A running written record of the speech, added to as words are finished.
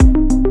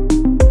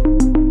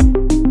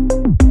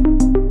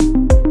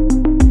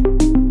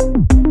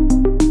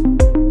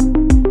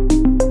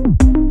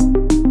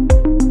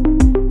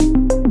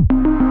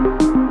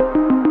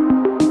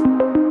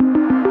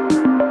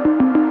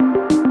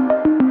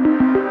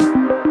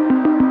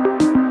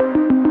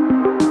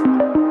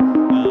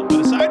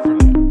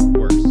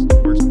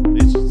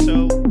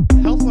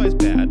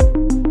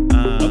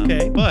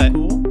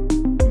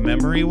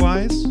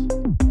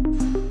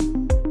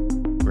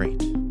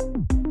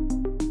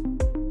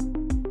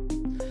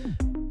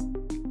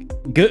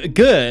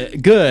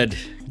Good.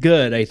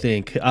 I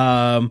think.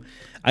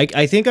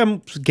 I think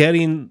I'm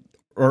getting,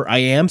 or I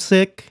am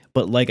sick,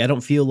 but like I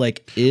don't feel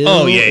like ill.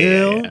 Oh yeah.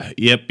 Ill.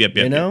 Yep.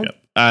 You know?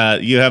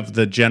 You have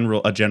a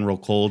general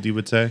cold, you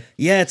would say?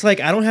 Yeah, it's like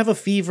I don't have a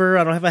fever,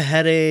 I don't have a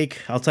headache.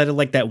 Outside of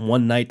like that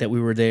one night that we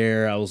were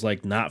there, I was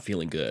like not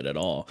feeling good at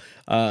all.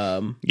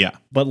 Yeah.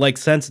 But like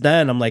since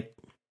then, I'm like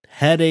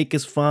headache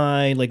is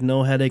fine, like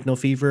no headache, no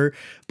fever,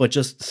 but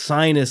just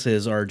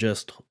sinuses are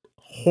just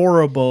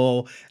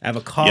horrible. I have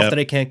a cough that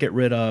I can't get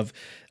rid of.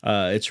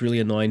 It's really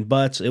annoying,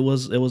 but it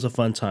was a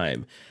fun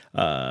time.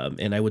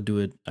 And I would do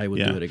it. I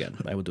would do it again.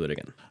 I would do it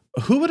again.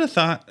 Who would have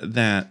thought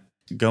that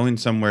going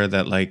somewhere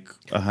that like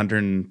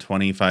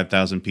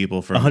 125,000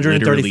 people from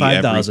literally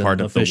every part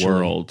of the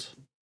world.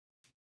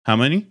 How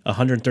many?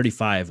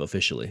 135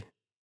 officially.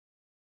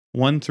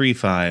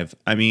 135.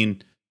 I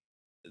mean,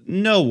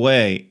 no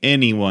way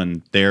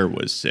anyone there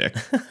was sick.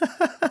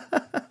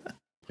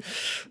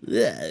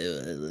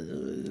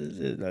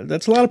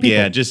 That's a lot of people.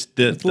 Yeah, just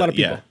that's a lot of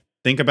people. Yeah.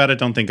 Think about it,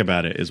 don't think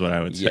about it is what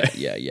I would say.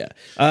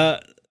 Yeah.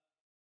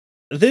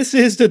 This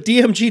is the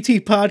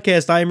DMGT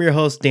podcast. I am your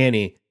host,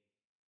 Danny.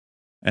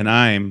 And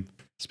I'm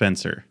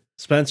Spencer.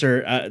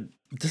 Spencer,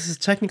 this is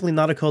technically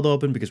not a cold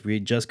open because we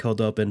just cold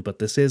open, but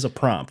this is a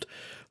prompt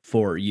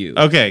for you.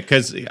 Okay,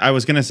 because I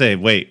was going to say,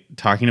 wait,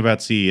 talking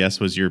about CES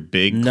was your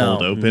big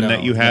cold open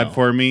that you had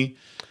for me?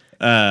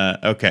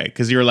 Okay,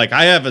 because you were like,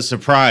 I have a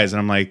surprise.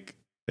 And I'm like,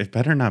 it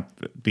better not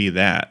be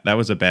that. That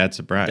was a bad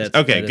surprise.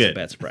 That good. Is a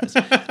bad surprise.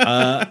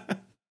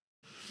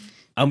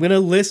 I'm going to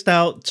list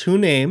out two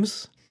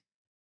names,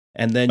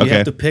 and then you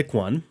have to pick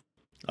one.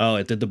 Oh,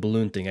 it did the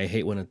balloon thing. I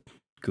hate when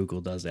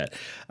Google does that.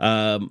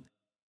 And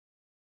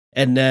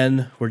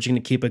then we're just going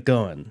to keep it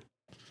going.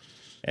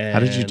 And how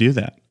did you do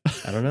that?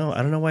 I don't know.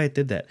 I don't know why it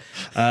did that.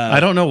 I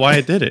don't know why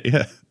it did it.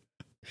 Yeah.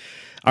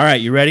 All right.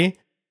 You ready?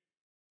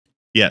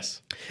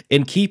 Yes.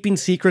 In Keeping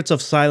Secrets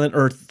of Silent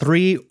Earth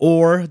 3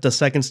 or the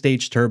second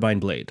stage Turbine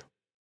Blade?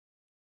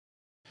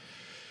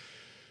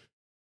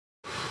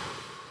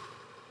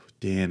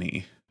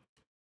 Danny.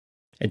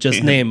 And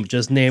just name one.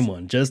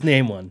 Just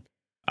name one.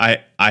 I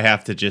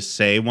have to just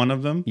say one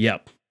of them?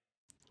 Yep.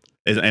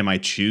 Am I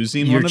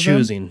choosing You're one of them? You're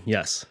choosing,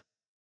 yes.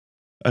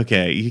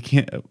 Okay, you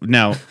can't.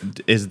 Now,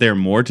 is there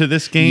more to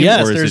this game?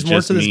 Yes, or is there's it more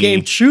just to this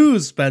game.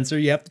 Choose, Spencer.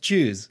 You have to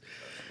choose.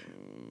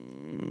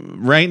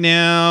 Right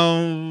now,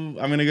 I'm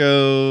going to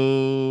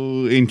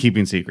go In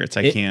Keeping Secrets.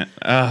 I can't.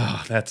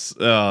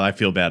 I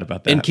feel bad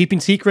about that. In Keeping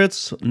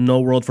Secrets, No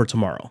World for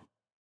Tomorrow.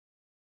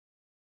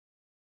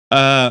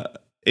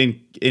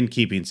 In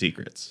Keeping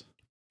Secrets.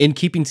 In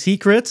Keeping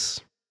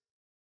Secrets,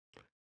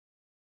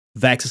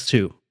 Vaxxus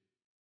 2.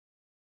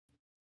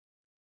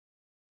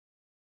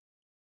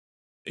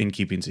 In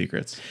Keeping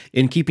Secrets.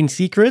 In Keeping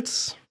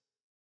Secrets,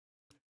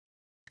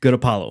 Good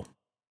Apollo.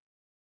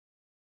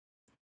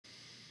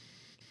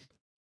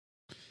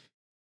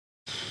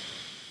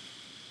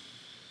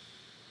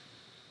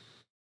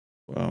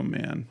 Oh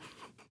man,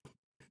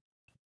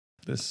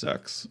 this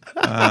sucks.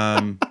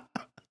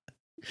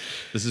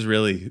 This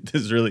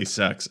really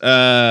sucks.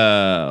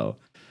 Oh,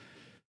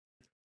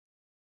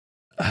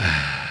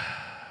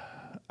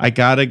 I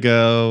gotta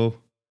go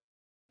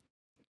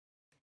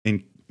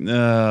in.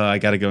 I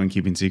gotta go In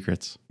Keeping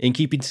Secrets. In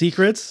Keeping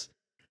Secrets,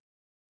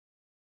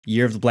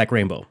 Year of the Black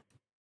Rainbow.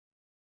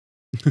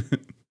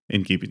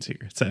 In Keeping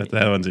Secrets. That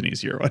one's an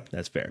easier one.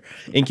 That's fair.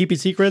 In Keeping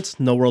Secrets,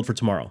 No World for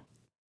Tomorrow.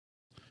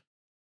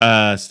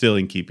 Still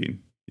In Keeping.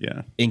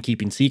 Yeah. In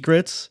Keeping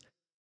Secrets,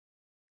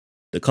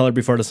 The Color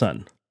Before the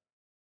Sun.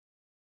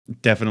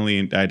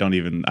 Definitely.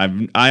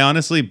 I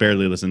honestly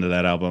barely listen to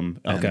that album.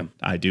 Okay.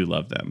 I do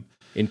love them.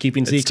 In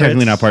Keeping Secrets. It's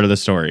technically not part of the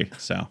story.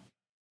 So.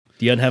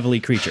 The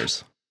Unheavenly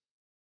Creatures.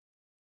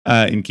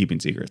 In Keeping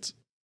Secrets.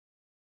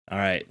 All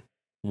right.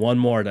 One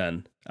more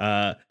then.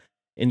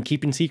 In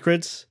Keeping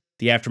Secrets,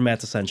 The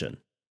Aftermath Ascension.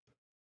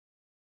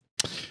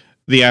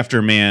 The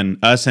Afterman,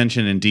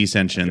 Ascension and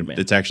Descension. Afterman.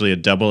 It's actually a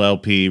double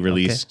LP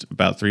released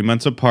about 3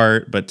 months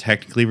apart, but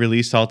technically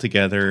released all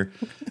together.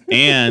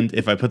 And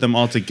if I put them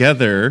all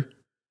together,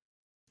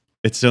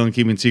 it's still In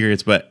Keeping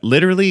Secrets. But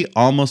literally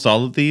almost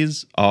all of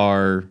these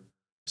are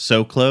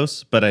so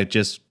close, but I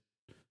just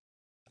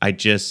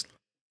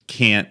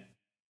can't.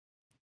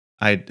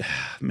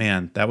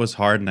 Man, that was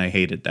hard and I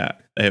hated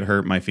that. It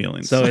hurt my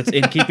feelings. So it's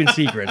In Keeping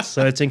Secrets.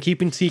 It's In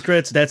Keeping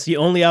Secrets. That's the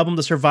only album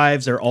that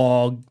survives.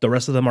 The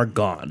rest of them are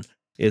gone.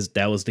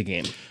 That was the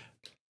game.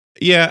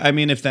 Yeah, I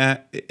mean, if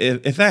that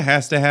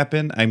has to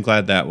happen, I'm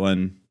glad that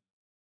one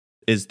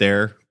is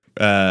there.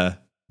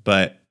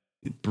 But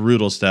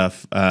brutal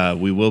stuff.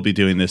 We will be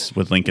doing this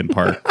with Linkin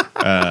Park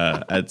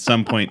at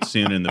some point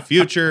soon in the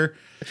future.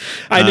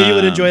 I knew you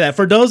would enjoy that.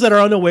 For those that are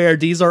unaware,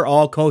 these are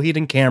all Coheed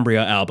and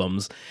Cambria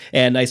albums.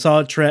 And I saw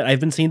a trend. I've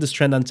been seeing this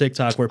trend on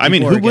TikTok where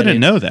people who wouldn't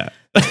know that?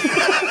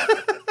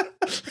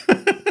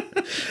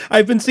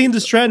 I've been seeing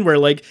this trend where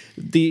like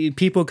the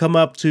people come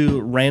up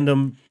to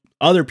random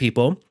other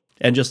people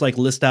and just like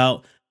list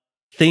out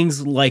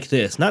things like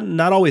this.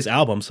 Not always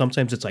albums.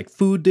 Sometimes it's like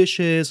food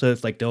dishes. So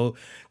it's like they'll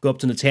go up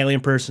to an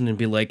Italian person and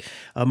be like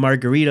a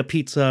margarita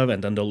pizza,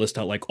 and then they'll list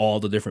out like all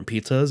the different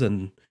pizzas,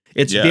 and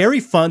it's very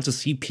fun to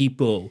see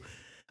people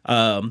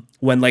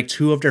when like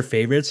two of their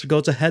favorites go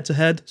to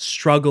head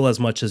struggle as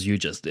much as you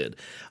just did.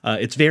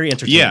 It's very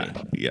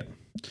entertaining. Yeah.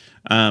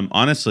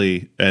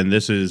 Honestly, and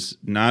this is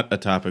not a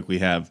topic we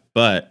have,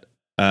 but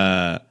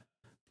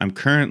I'm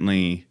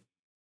currently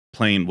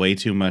playing way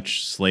too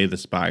much Slay the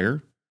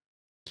Spire.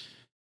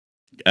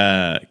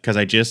 Because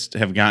I just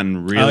have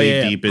gotten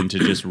really deep into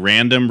just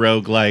random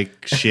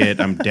roguelike shit.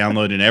 I'm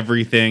downloading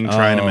everything,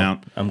 trying them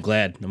out. I'm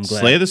glad.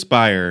 Slay the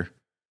Spire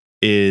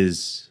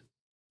is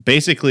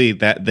basically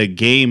that the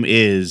game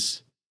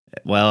is,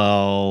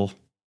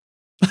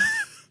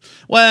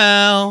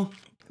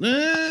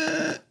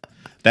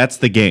 that's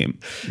the game.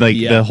 Like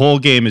the whole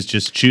game is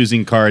just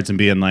choosing cards and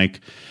being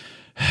like,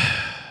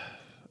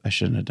 I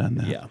shouldn't have done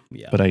that.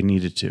 Yeah. But I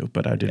needed to,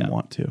 but I didn't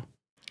want to.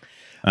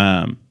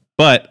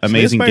 But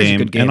amazing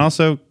game. And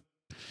also,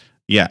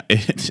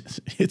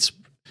 it's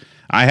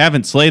I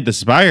haven't slayed the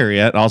Spire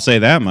yet. I'll say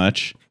that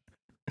much.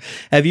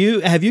 Have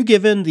you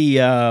given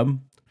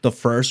the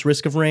first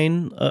Risk of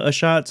Rain a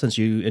shot since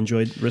you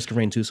enjoyed Risk of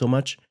Rain 2 so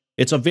much?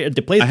 It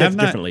plays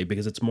differently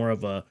because it's more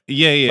of a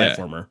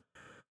platformer.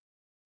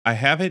 I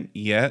haven't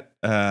yet.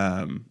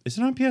 Is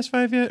it on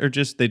PS5 yet, or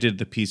just they did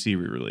the PC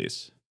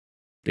re-release?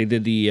 They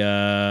did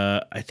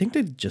I think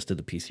they just did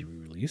the PC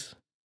re-release.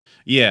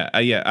 Yeah.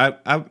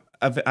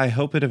 I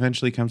hope it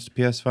eventually comes to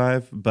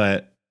PS5,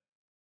 but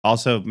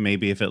also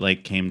maybe if it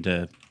like came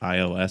to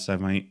iOS, I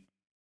might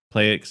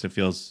play it because it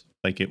feels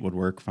like it would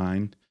work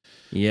fine.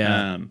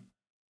 Yeah.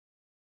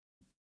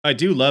 I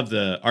do love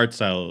the art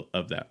style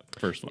of that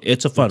first one.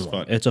 It's a fun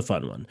one. It's a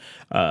fun one.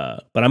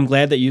 But I'm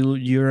glad that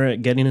you're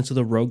getting into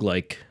the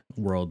roguelike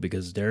world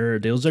because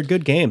those are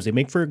good games. They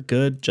make for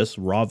good, just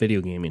raw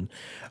video gaming.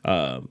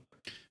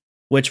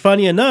 Which,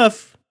 funny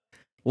enough,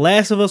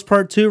 Last of Us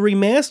Part 2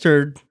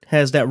 Remastered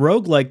has that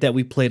roguelike that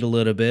we played a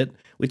little bit.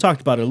 We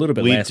talked about it a little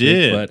bit last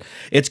week, but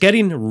it's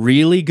getting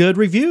really good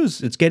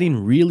reviews. It's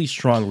getting really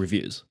strong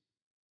reviews.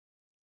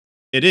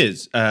 It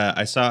is.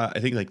 I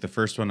think like the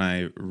first one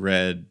I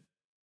read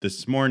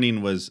this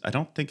morning was, I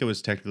don't think it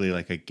was technically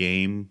like a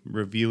game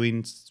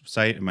reviewing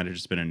site. It might have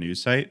just been a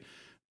news site,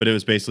 but it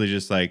was basically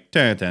just like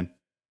 10 out of 10. And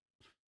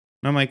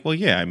I'm like, well,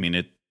 yeah, I mean,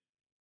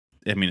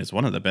 it's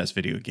one of the best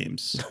video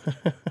games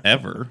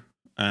ever.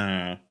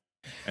 And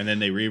then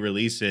they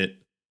re-release it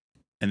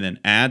and then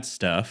add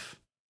stuff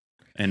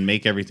and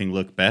make everything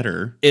look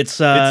better. It's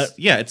still,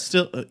 it's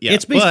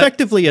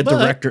effectively a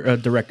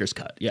director's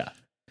cut. Yeah.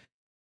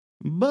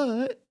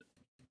 But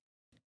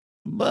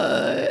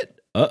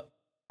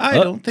I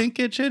don't think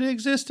it should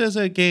exist as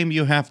a game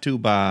you have to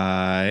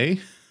buy.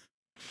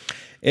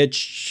 I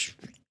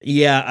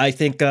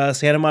think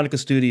Santa Monica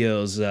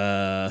Studios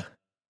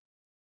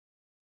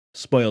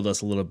spoiled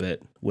us a little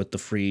bit with the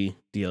free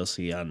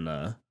DLC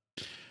on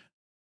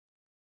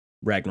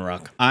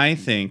Ragnarok. I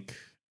think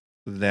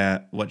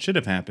that what should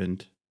have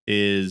happened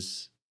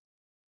is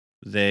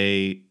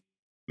they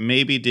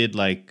maybe did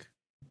like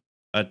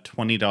a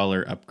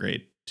 $20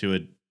 upgrade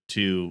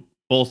to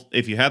both.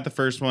 If you had the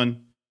first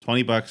one,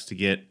 $20 to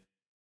get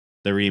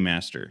the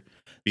remaster.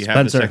 If you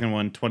have the second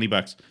one,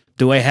 $20.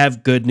 Do I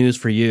have good news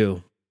for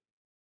you?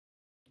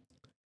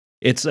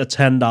 It's a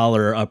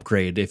 $10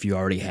 upgrade if you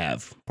already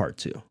have part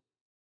 2.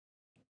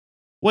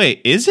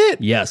 Wait, is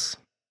it? Yes.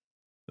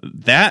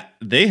 That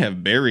they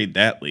have buried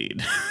that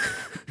lead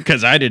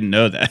because I didn't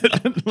know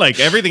that. Like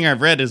everything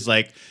I've read is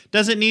like,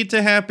 does it need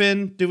to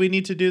happen? Do we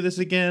need to do this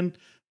again?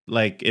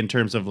 Like in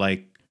terms of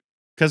like,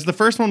 because the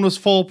first one was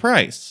full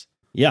price.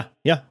 Yeah.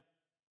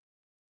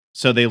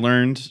 So they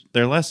learned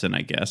their lesson,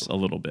 I guess, a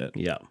little bit.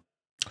 Yeah.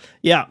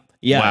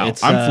 Wow,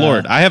 I'm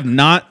floored.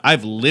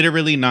 I've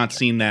literally not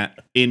seen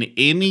that in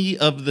any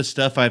of the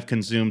stuff I've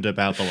consumed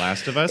about The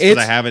Last of Us because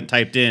I haven't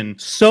typed in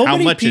how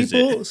much is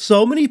it.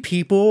 So many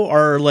people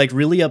are like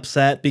really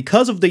upset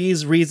because of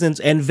these reasons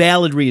and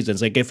valid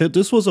reasons. Like if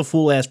this was a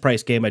full ass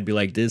price game, I'd be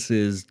like, this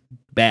is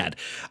bad.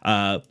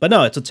 But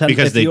no, it's a 10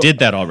 because they did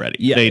that already.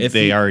 Yeah,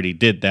 they already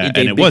did that,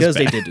 and it was bad. Because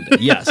they did do that.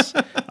 Yes.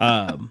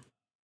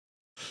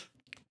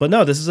 But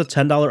no, this is a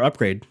 $10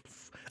 upgrade.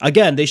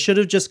 Again, they should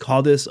have just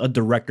called this a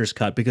director's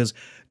cut because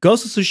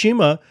Ghost of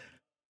Tsushima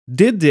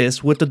did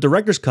this with the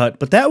director's cut,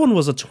 but that one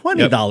was a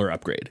 $20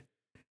 upgrade.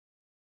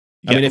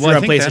 I mean, if you're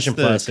on PlayStation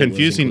Plus,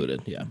 confusing. It was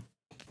included. Yeah,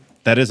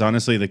 that is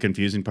honestly the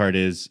confusing part.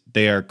 Is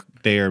they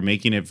are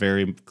making it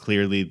very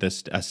clearly a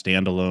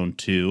standalone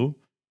too,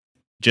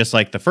 just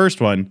like the first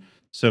one.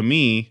 So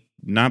me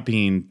not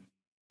being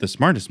the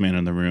smartest man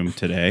in the room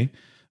today,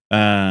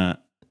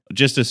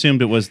 just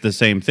assumed it was the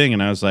same thing,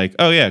 and I was like,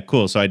 "Oh yeah,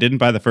 cool." So I didn't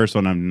buy the first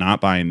one. I'm not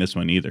buying this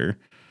one either,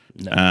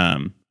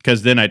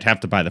 because then I'd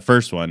have to buy the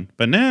first one.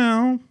 But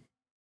now,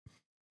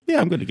 yeah,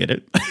 I'm going to get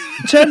it.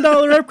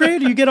 $10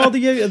 upgrade, you get all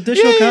the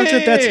additional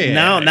content.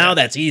 Now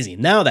that's easy.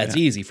 Now that's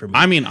easy for me.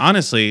 I mean,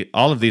 honestly,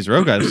 all of these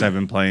roguelikes I've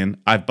been playing,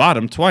 I've bought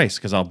them twice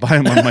because I'll buy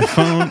them on my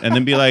phone and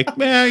then be like,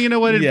 man, you know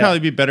what? It'd probably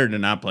be better to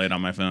not play it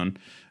on my phone,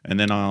 and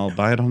then I'll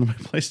buy it on my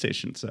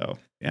PlayStation. So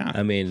yeah,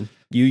 I mean,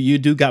 you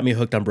do got me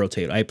hooked on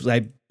Brotato.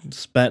 I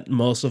spent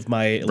most of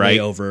my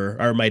layover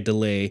or my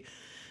delay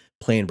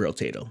playing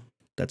Brotato.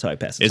 That's how I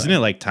pass it. Isn't it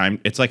like time?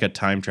 It's like a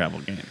time travel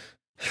game,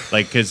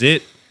 like because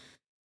it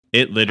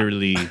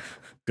literally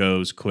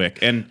goes quick.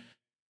 And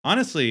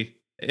honestly,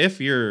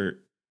 if you're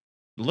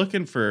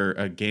looking for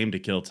a game to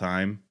kill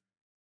time,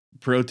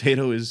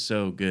 Brotato is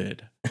so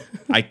good.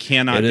 I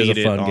cannot beat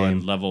it on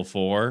game. Level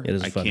 4. It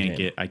is a fun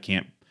game. I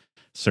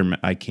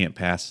can't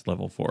pass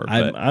level 4.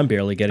 I'm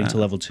barely getting to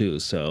level 2,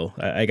 so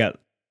I got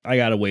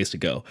a ways to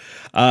go.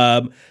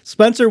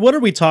 Spencer, what are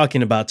we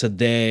talking about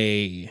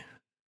today?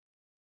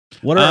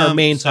 What are our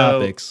main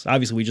topics?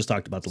 Obviously, we just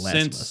talked about The Last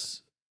of Us.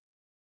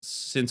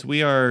 Since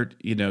we are,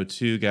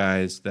 two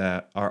guys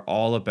that are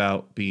all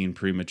about being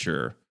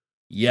premature.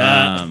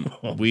 Yeah.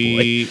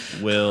 We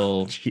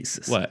will.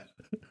 Jesus. What?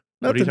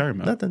 Nothing, what are you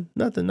talking about?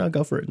 Nothing. No,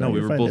 go for it. No,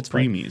 we were both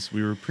preemies.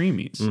 We were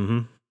preemies. Mm-hmm.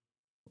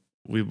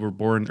 We were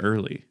born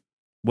early.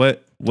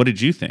 What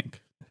did you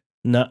think?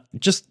 No,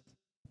 just.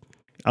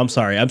 I'm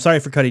sorry. I'm sorry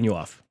for cutting you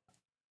off.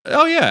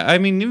 Oh yeah, I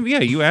mean, yeah.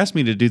 You asked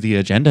me to do the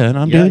agenda, and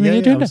I'm doing the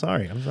agenda. I'm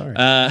sorry.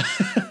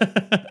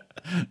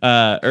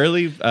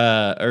 Early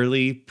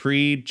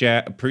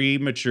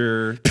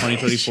premature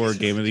 2024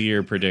 Game of the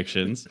Year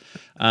predictions.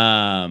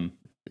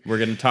 We're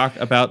going to talk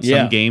about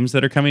some games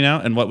that are coming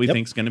out and what we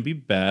think is going to be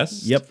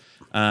best. Yep.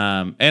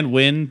 And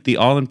win the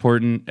all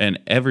important and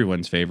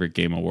everyone's favorite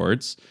game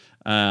awards.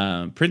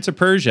 Prince of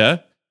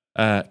Persia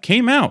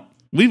came out.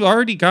 We've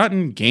already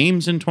gotten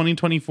games in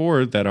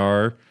 2024 that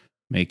are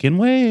making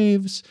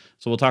waves.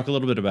 So we'll talk a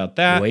little bit about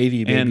that.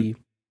 Wavy, baby. And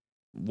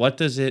what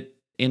does it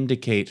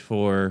indicate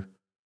for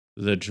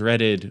the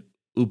dreaded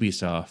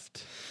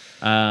Ubisoft?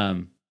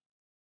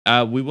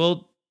 We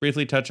will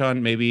briefly touch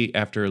on, maybe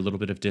after a little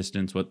bit of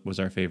distance, what was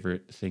our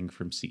favorite thing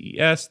from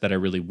CES that I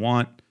really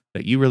want,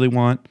 that you really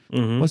want.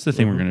 Mm-hmm. What's the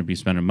thing we're going to be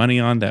spending money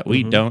on that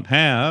we don't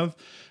have?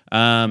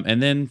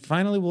 And then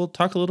finally, we'll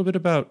talk a little bit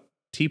about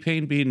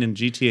T-Pain being in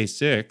GTA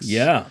 6.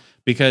 Yeah.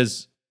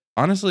 Because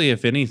honestly,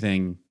 if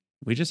anything,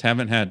 we just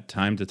haven't had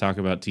time to talk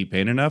about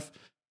T-Pain enough.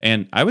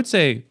 And I would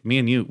say, me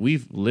and you,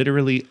 we've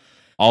literally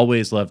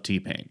always loved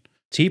T-Pain.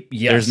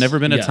 There's never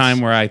been a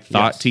time where I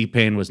thought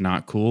T-Pain was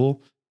not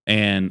cool.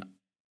 And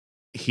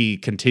he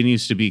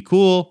continues to be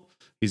cool.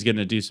 He's going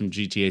to do some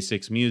GTA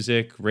 6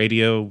 music,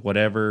 radio,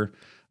 whatever.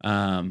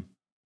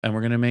 And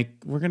we're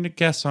going to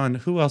guess on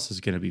who else is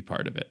going to be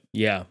part of it.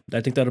 Yeah, I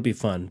think that'll be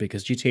fun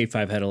because GTA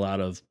 5 had a lot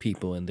of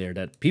people in there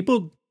that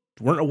people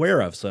weren't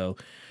aware of. So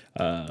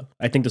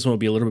I think this one will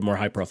be a little bit more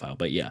high profile,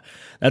 but yeah,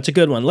 that's a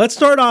good one. Let's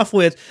start off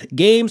with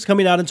games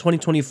coming out in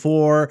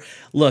 2024.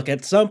 Look,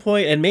 at some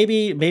point, and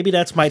maybe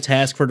that's my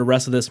task for the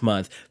rest of this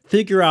month,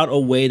 figure out a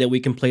way that we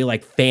can play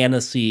like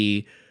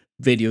fantasy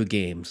video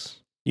games.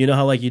 You know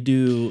how like you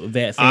do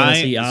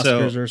fantasy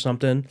Oscars or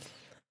something?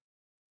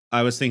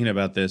 I was thinking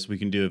about this. We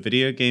can do a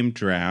video game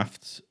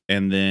draft,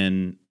 and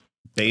then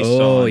based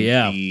on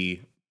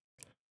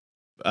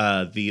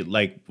the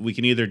like, we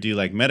can either do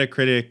like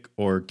Metacritic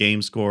or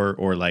Game Score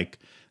or like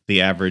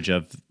the average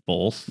of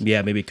both.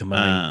 Yeah, maybe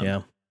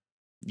combine.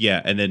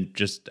 Yeah, and then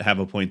just have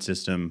a point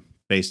system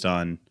based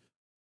on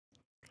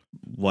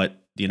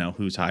what,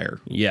 who's higher.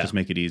 Yeah, just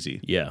make it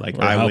easy. Yeah, like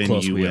I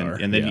win, you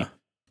win, and then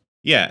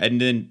and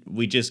then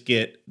we just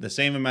get the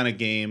same amount of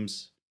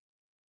games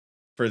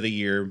for the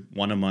year,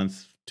 1 a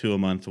month, 2 a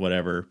month,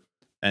 whatever.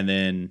 And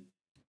then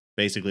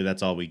basically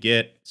that's all we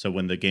get. So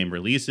when the game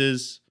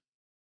releases,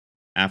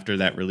 after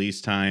that release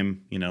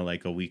time,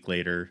 like a week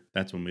later,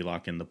 that's when we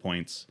lock in the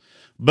points.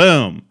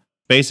 Boom.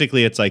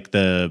 Basically, it's like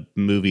the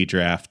movie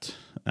draft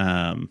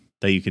that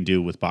you can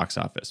do with Box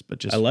Office, but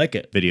just I like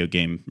it. Video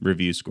game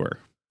review score.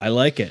 I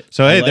like it.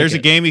 So hey, there's a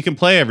game you can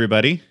play,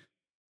 everybody.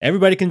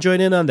 Everybody can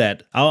join in on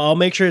that. I'll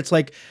make sure it's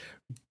like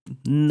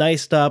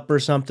niced up or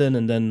something,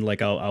 and then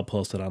like I'll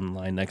post it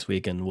online next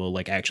week, and we'll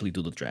like actually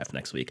do the draft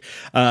next week.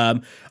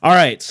 All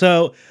right,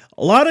 so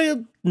a lot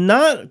of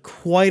not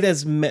quite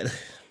as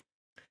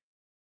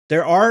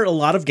there are a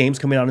lot of games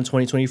coming out in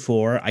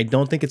 2024. I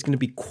don't think it's going to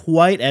be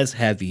quite as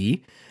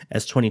heavy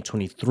as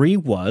 2023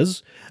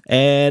 was,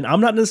 and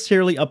I'm not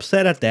necessarily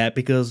upset at that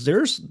because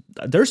there's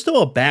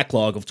still a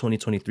backlog of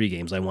 2023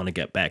 games I want to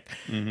get back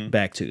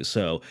to.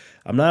 So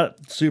I'm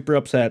not super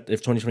upset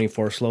if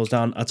 2024 slows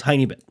down a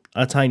tiny bit.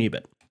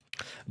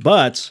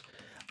 But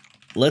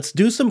let's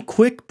do some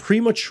quick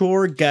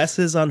premature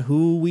guesses on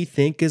who we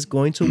think is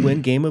going to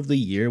win Game of the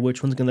Year,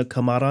 which one's going to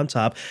come out on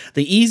top.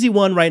 The easy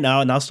one right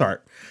now, and I'll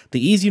start.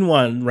 The easy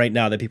one right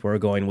now that people are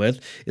going with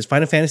is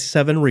Final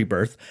Fantasy VII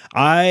Rebirth.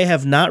 I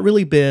have not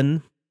really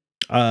been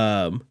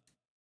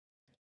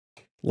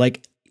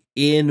like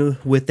in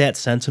with that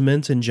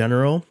sentiment in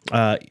general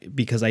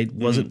because I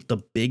wasn't the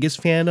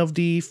biggest fan of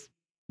the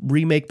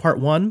remake part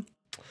 1.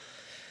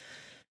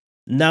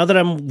 now that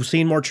I'm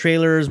seeing more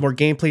trailers, more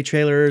gameplay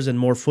trailers, and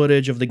more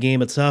footage of the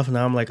game itself,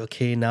 now I'm like,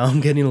 okay, now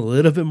I'm getting a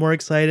little bit more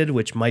excited,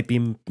 which might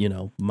be,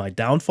 my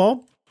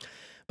downfall.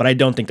 But I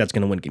don't think that's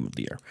going to win Game of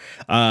the Year.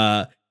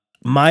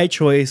 My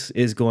choice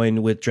is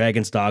going with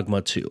Dragon's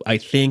Dogma 2. I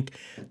think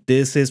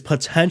this is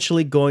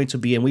potentially going to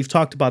be, and we've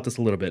talked about this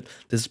a little bit,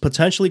 this is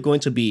potentially going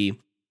to be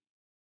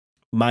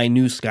my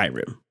new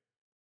Skyrim.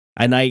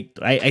 And I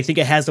think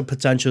it has the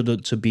potential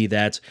to be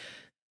that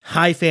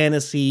high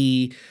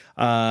fantasy,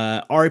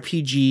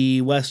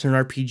 RPG, Western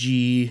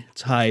RPG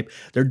type.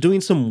 They're doing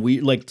some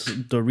weird, like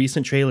the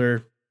recent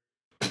trailer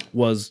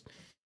was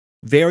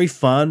very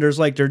fun. There's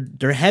like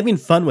they're having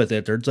fun with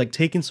it. They're like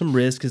taking some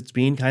risks. It's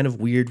being kind of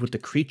weird with the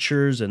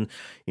creatures and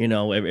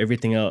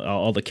everything,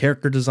 all the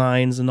character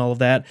designs and all of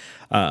that.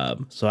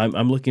 So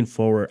I'm looking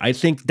forward. I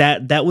think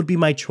that would be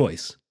my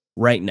choice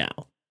right now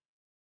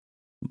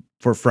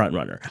for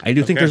Frontrunner. I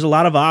do think there's a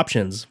lot of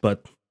options,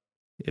 but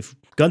if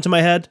gun to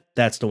my head,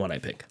 that's the one I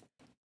pick.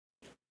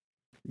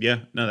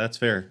 Yeah, no, that's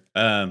fair.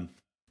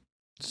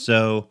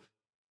 So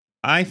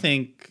I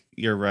think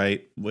you're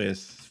right with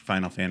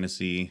Final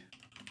Fantasy.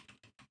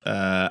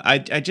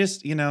 I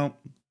just,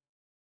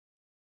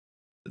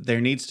 there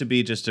needs to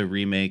be just a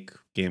remake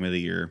Game of the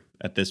Year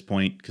at this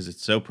point because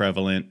it's so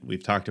prevalent.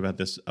 We've talked about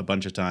this a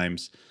bunch of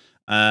times.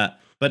 But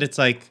it's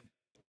like,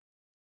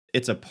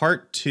 it's a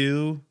part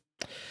 2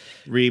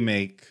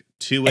 remake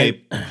to a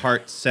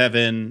part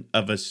 7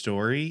 of a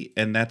story.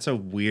 And that's a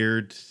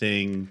weird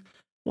thing.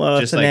 Well,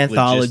 it's an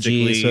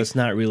anthology, so it's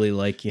not really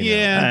like,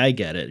 I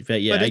get it.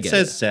 But but it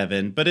says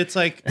 7, but it's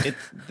like,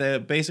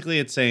 basically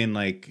it's saying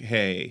like,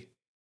 hey,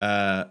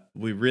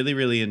 we really,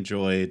 really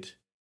enjoyed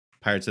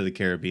Pirates of the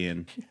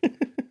Caribbean.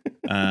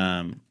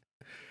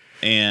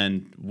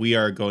 And we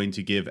are going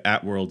to give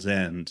At World's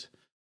End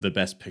the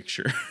best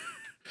picture.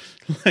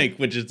 Like,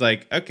 which is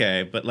like,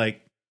 okay, but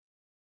like,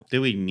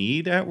 do we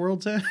need At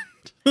World's End?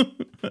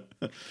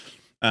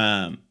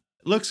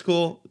 Looks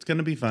cool. It's going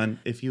to be fun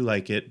if you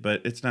like it,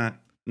 but it's not,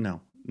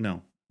 no,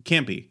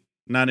 can't be.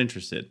 Not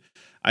interested.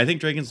 I think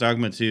Dragon's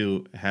Dogma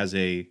 2 has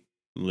a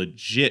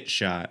legit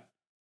shot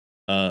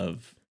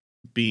of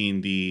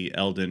being the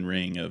Elden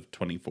Ring of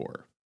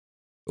 24.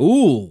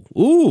 Ooh.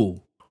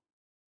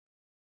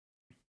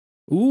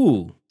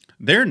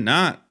 They're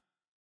not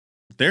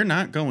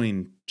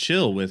going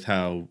chill with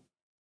how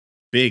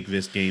big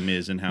this game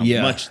is and how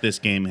much this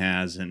game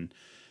has, and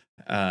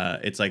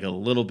it's like a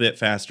little bit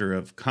faster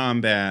of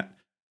combat.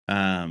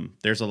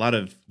 There's a lot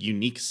of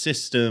unique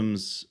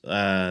systems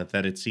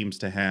that it seems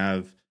to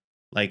have.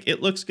 Like,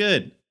 it looks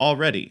good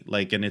already,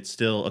 like, and it's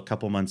still a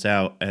couple months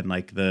out, and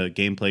like the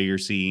gameplay you're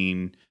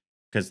seeing,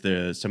 because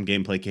some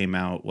gameplay came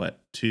out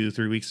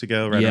 2-3 weeks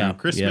ago, right around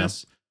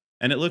Christmas,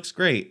 and it looks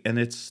great, and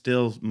it's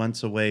still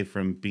months away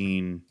from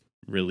being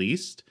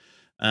released.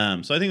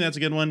 So I think that's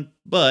a good one,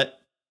 but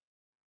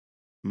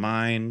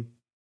mine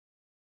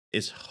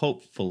is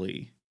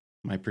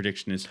my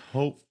prediction is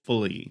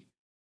hopefully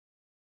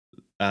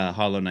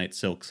Hollow Knight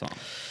Silksong.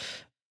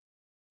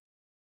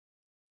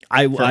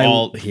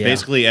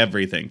 Basically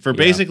everything.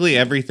 Basically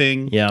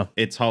everything,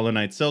 it's Hollow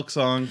Knight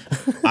Silksong.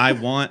 I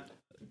want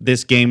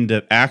this game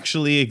to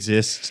actually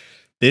exist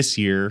this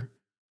year.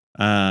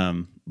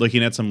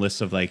 Looking at some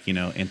lists of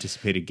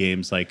anticipated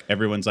games, like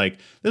everyone's like,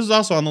 this was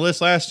also on the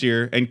list last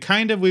year, and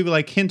kind of we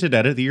hinted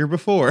at it the year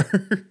before.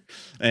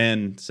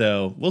 And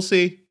so we'll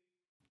see.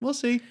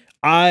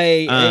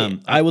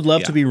 I would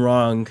love to be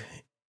wrong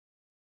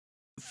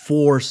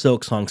for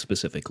Silksong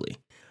specifically.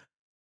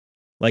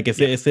 Like if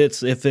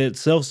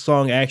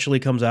Silksong actually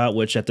comes out,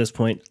 which at this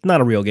point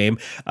not a real game,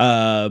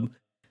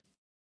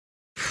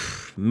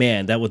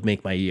 man, that would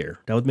make my year.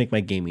 That would make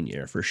my gaming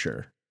year for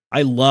sure.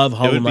 I love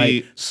Hollow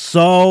Knight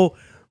so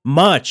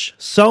much,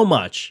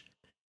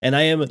 and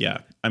I am. Yeah,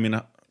 I mean,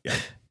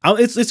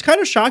 it's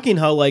kind of shocking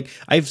how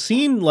I've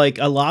seen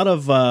a lot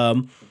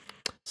of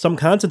some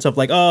content of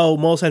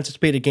most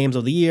anticipated games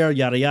of the year,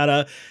 yada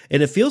yada,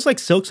 and it feels like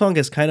Silksong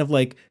has kind of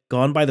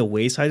gone by the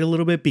wayside a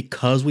little bit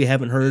because we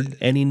haven't heard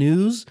any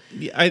news.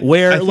 It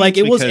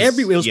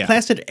was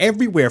plastered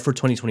everywhere for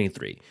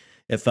 2023.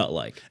 It felt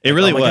like it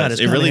really was.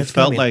 It really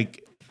felt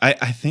like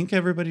I think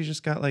everybody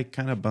just got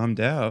kind of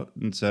bummed out,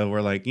 and so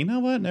we're like, you know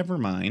what, never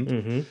mind.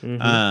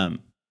 Mm-hmm.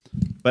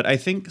 But I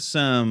think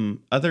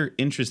some other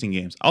interesting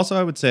games. Also,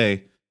 I would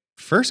say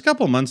first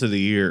couple months of the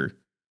year,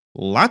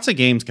 lots of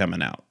games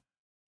coming out.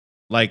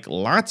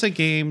 Lots of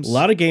games. A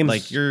lot of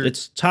games.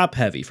 It's top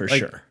heavy for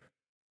sure.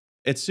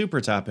 It's super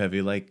top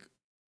heavy.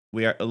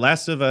 We are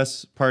Last of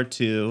Us Part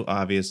 2,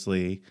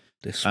 obviously.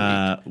 This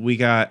week. We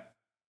got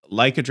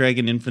Like a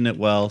Dragon Infinite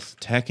Wealth,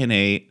 Tekken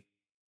 8.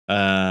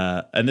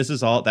 And this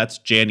is that's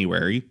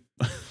January.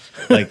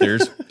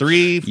 There's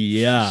 3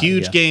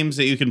 huge games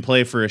that you can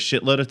play for a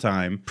shitload of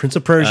time. Prince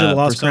of Persia,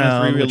 Lost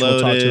Crown, which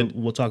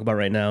we'll talk about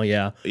right now.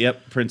 Yeah.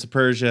 Yep. Prince of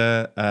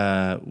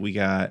Persia. We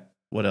got,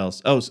 what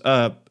else?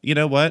 Oh, you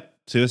know what?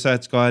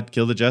 Suicide Squad,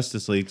 Kill the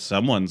Justice League.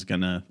 Someone's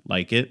gonna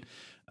like it.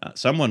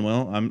 Someone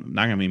will. I'm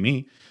not gonna be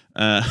me.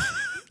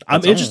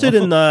 I'm That's all. interested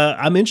in.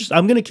 I'm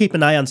going to keep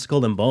an eye on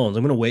Skull and Bones.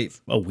 I'm going to wait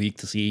a week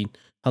to see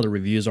how the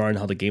reviews are and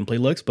how the gameplay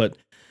looks. But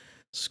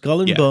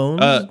Skull and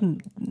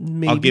Bones,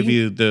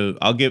 maybe.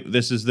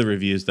 This is the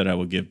reviews that I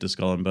will give to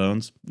Skull and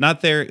Bones.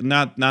 Not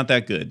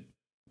that good.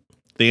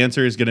 The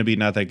answer is going to be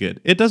not that good.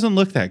 It doesn't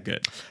look that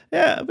good.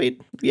 Yeah,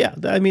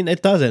 I mean,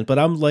 it doesn't. But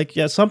I'm like,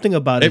 something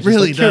about it. It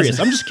really curious.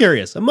 doesn't. I'm just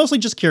curious. I'm mostly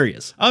just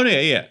curious. Oh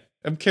yeah.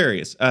 I'm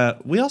curious.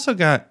 We also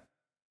got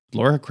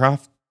Lara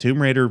Croft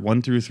Tomb Raider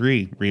 1 through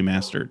 3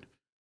 remastered.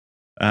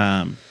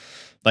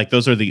 Like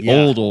those are the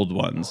old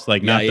ones,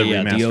 like not the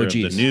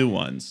remaster of the new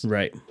ones.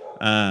 Right.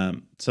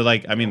 So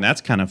like, I mean,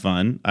 that's kind of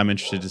fun. I'm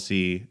interested to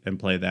see and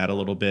play that a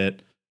little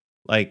bit.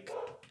 Like,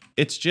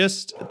 it's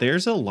just,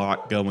 there's a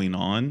lot going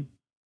on.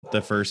 The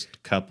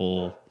first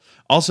couple.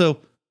 Also,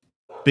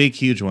 big,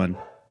 huge one.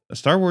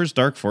 Star Wars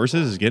Dark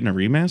Forces is getting a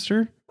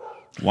remaster.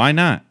 Why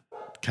not?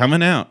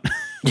 Coming out.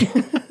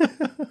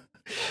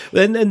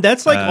 And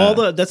that's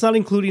like that's not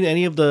including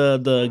any of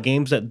the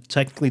games that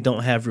technically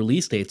don't have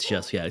release dates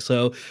just yet.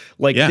 So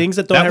like things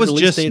that don't have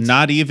release dates.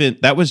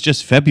 That was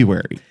just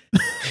February.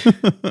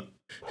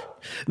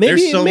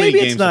 Maybe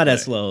it's not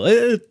as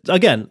slow.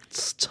 Again,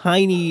 it's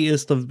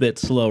tiniest of a bit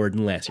slower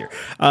than last year.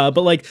 But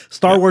like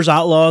Star Wars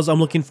Outlaws, I'm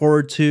looking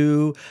forward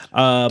to.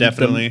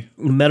 Definitely.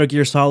 Metal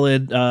Gear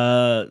Solid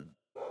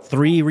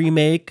 3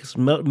 remake,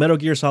 Metal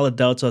Gear Solid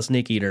Delta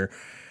Snake Eater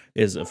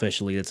is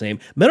officially its name.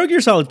 Metal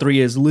Gear Solid 3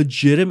 is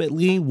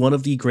legitimately one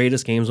of the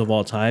greatest games of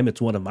all time.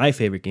 It's one of my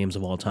favorite games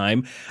of all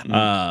time.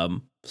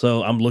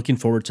 So I'm looking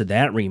forward to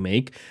that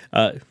remake.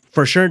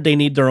 For sure, they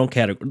need their own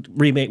category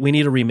remake. We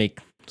need a remake.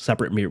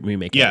 Separate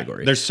remake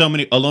category. There's so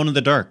many. Alone in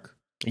the Dark.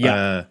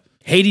 Yeah.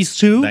 Hades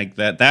 2. Like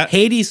that.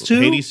 Hades 2.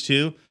 Hades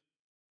 2.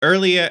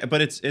 Early,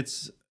 but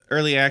it's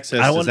early access.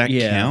 Does that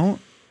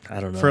count?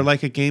 I don't know. For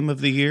like a game of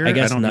the year? I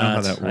guess don't not. know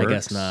how that works. I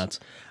guess not.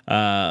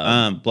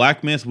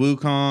 Black Myth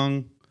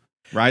Wukong.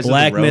 Rise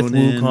Black of the Ronin.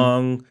 Myth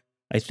Wukong,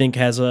 I think,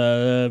 has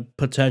a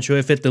potential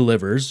if it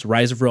delivers.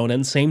 Rise of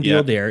Ronin, same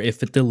deal there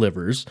if it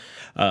delivers.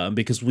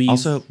 Because we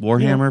also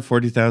Warhammer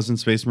 40,000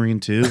 Space Marine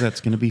 2. That's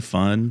going to be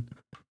fun.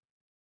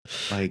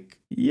 Like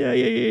yeah,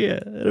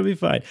 it'll be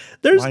fine.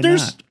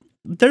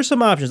 There's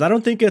some options. I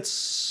don't think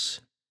it's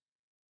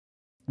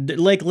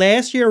like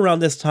last year around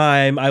this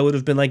time. I would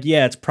have been like,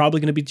 yeah, it's probably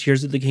going to be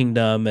Tears of the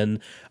Kingdom, and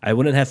I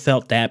wouldn't have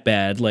felt that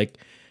bad. Like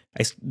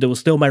there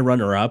was still my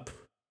runner up,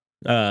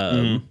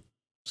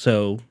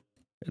 so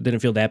I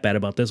didn't feel that bad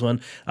about this one.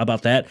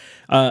 About that,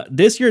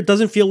 this year it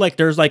doesn't feel like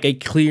there's like a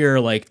clear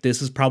like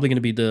this is probably going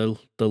to be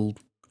the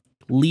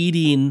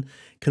leading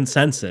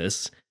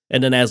consensus.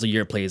 And then as the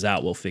year plays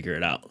out, we'll figure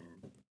it out.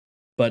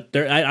 But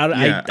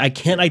I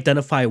can't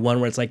identify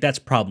one where it's like, that's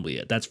probably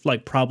it. That's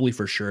like probably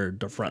for sure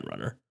the front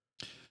runner.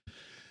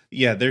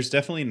 Yeah, there's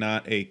definitely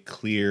not a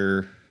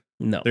clear.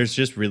 No. There's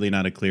just really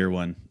not a clear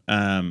one.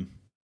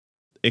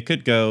 It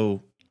could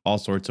go all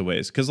sorts of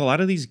ways. Because a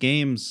lot of these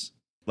games,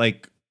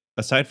 like,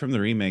 aside from the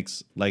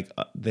remakes, like,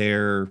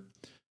 they're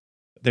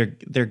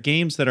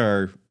games that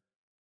are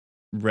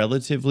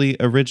relatively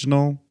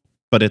original.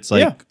 But it's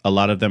like, a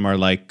lot of them are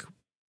like,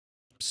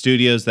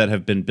 studios that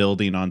have been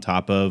building on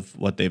top of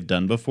what they've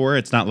done before.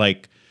 It's not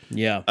like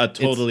a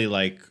totally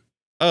like,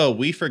 oh,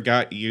 we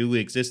forgot you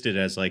existed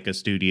as like a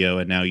studio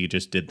and now you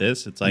just did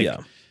this. It's like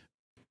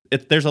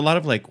there's a lot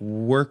of like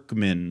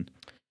workman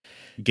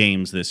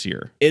games this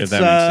year. If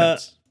that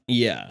makes sense.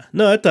 Yeah.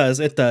 No, it does.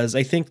 It does.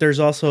 I think there's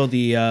also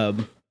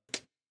the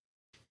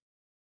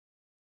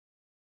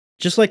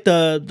just like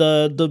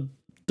the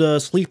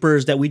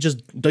sleepers that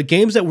the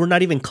games that we're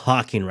not even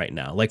clocking right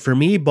now. Like for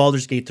me,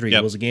 Baldur's Gate 3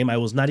 was a game I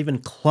was not even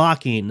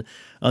clocking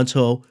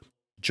until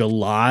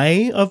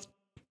July of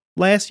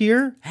last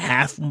year,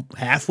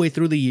 halfway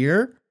through the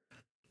year.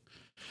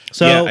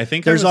 So I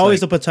think there's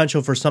always the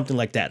potential for something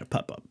like that to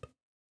pop up.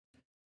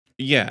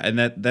 Yeah, and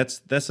that's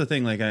the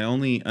thing. Like I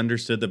only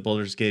understood that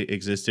Baldur's Gate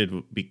existed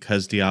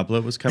because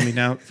Diablo was coming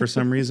out for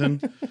some reason.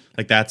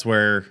 Like that's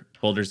where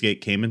Baldur's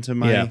Gate came into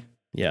my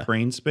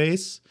brain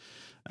space.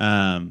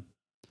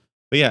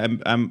 But yeah,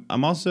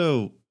 I'm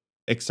also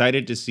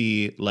excited to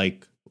see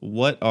like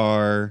what's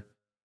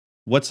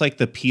like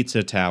the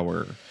pizza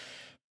tower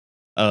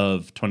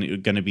of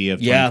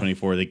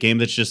 2024. The game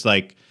that's just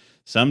like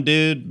some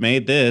dude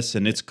made this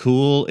and it's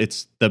cool.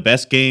 It's the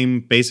best game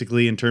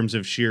basically in terms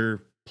of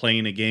sheer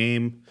playing a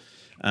game.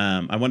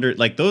 I wonder,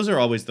 like those are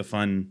always the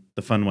fun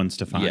ones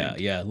to find.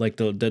 Yeah. Like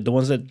the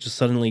ones that just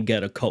suddenly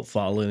get a cult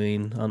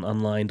following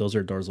online. Those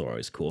are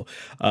always cool.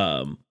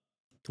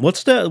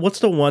 What's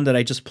the one that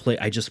I just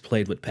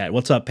played with Pat?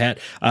 What's up, Pat?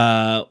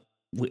 I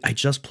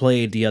just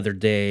played the other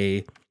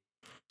day.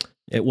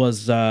 It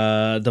was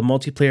the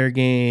multiplayer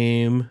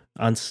game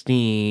on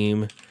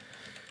Steam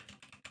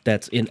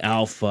that's in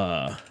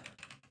alpha,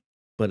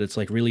 but it's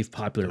like really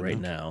popular right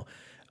now.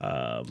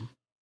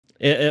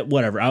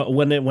 Whatever.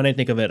 When I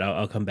think of it,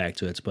 I'll come back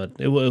to it. But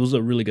it was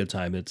a really good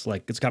time. It's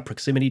like it's got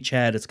proximity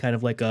chat. It's kind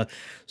of like a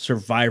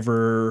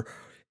Survivor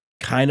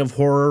kind of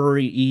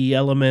horror-y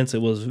elements.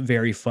 It was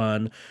very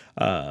fun,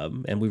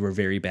 and we were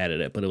very bad at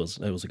it, but it was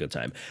a good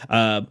time.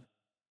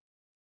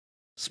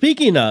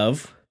 Speaking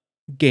of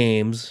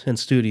games and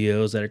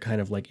studios that are kind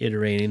of like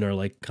iterating or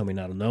like coming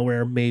out of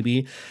nowhere,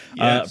 maybe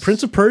Yes.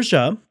 Prince of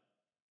Persia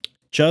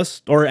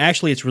or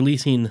actually it's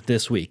releasing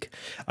this week.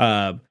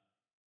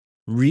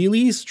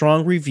 Really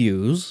strong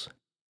reviews.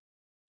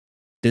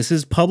 This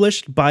is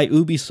published by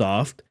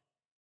Ubisoft,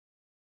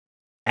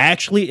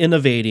 actually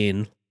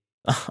innovating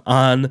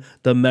on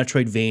the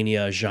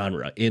Metroidvania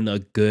genre in a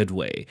good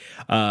way.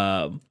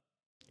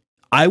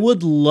 I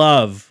would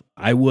love,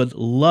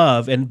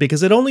 and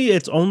because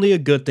it's only a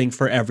good thing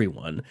for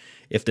everyone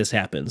if this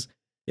happens.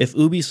 If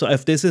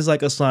this is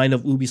like a sign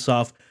of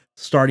Ubisoft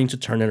starting to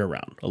turn it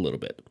around a little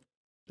bit,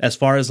 as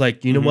far as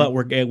like, you know what,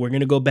 we're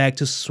gonna go back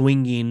to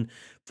swinging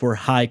for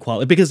high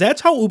quality, because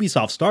that's how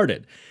Ubisoft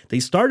started.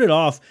 They started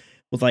off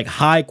with like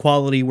high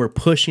quality. We're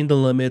pushing the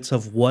limits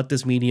of what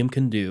this medium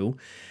can do.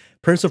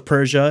 Prince of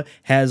Persia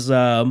has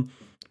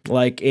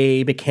like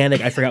a mechanic.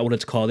 I forgot what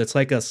it's called. It's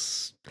like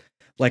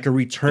a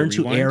return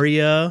to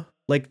area,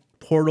 like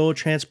portal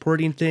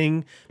transporting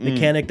thing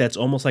mechanic that's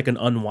almost like an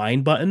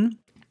unwind button.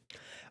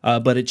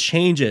 But it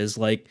changes,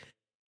 like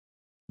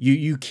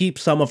you keep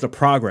some of the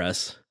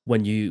progress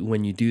when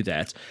you do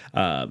that.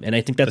 And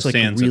I think that's like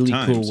a really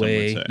cool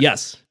way.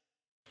 Yes.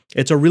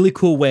 It's a really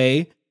cool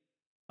way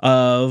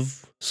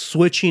of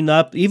switching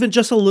up even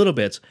just a little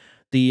bit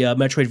the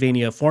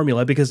Metroidvania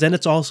formula, because then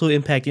it's also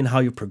impacting how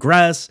you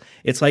progress.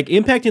 It's like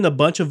impacting a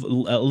bunch of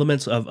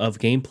elements of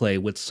gameplay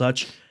with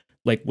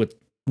with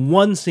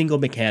one single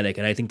mechanic,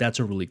 and I think that's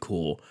a really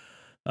cool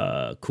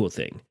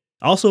thing.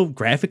 Also,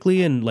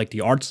 graphically and like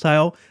the art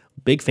style,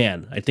 big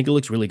fan. I think it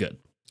looks really good.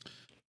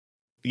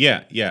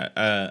 Yeah.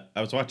 I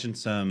was watching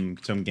some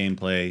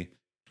gameplay,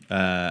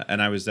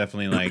 and I was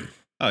definitely like,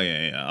 oh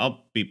yeah,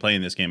 I'll be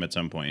playing this game at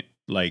some point,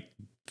 like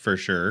for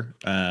sure.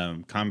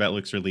 Combat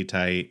looks really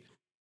tight.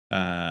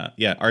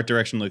 Art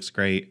direction looks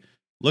great.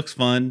 Looks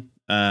fun.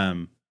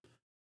 Kind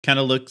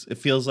of looks. It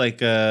feels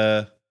like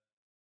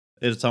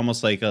it's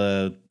almost like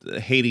a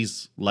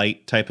Hades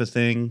light type of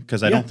thing,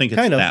 because I don't think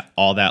it's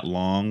all that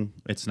long.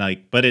 It's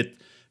like, but it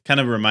kind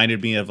of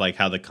reminded me of like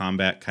how the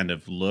combat kind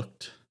of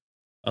looked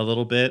a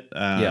little bit.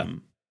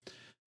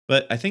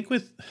 But I think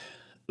with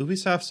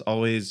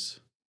Ubisoft's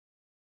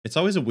it's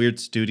always a weird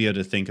studio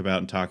to think about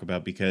and talk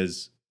about,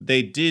 because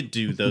they did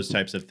do those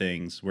types of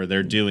things where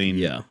they're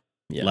doing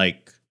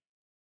like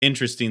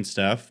interesting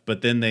stuff,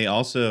 but then they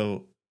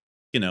also,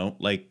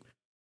 like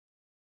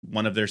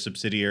one of their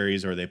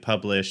subsidiaries, or they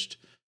published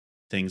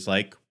things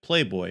like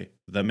Playboy,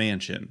 The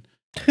Mansion,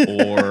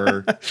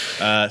 or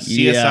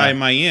CSI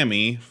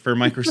Miami for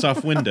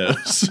Microsoft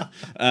Windows.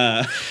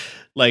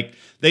 Like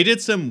they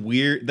did some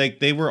weird, like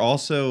they were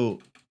also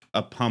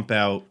a pump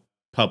out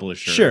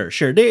publisher.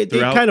 Sure. They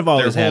kind of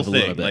always have a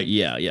little bit. Like,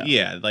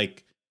 yeah.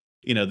 Like,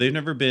 they've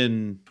never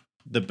been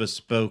the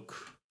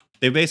bespoke.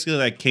 They basically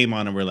like came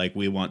on and were like,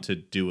 we want to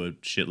do a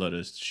shitload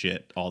of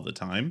shit all the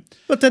time.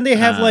 But then they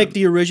have like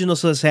the original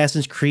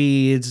Assassin's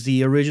Creeds,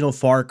 the original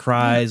Far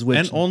Cries,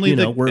 which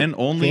were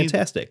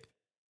fantastic.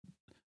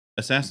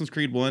 Assassin's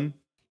Creed 1,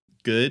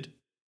 good.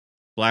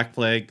 Black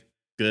Flag,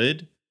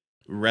 good.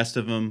 Rest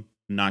of them,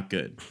 not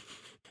good.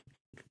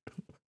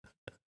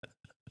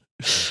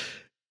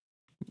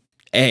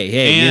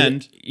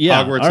 And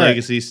Hogwarts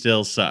Legacy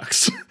still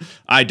sucks.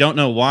 I don't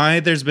know why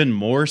there's been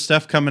more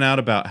stuff coming out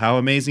about how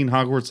amazing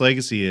Hogwarts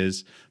Legacy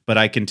is, but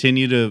I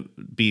continue to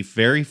be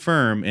very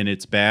firm in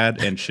it's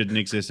bad and shouldn't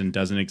exist and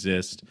doesn't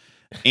exist.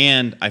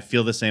 And I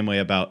feel the same way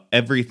about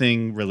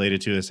everything related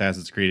to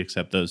Assassin's Creed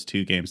except those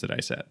two games that I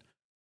said.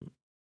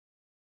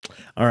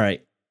 All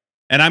right.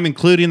 And I'm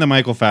including the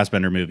Michael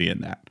Fassbender movie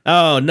in that.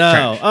 Oh, no.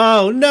 Trash.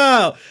 Oh,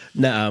 no.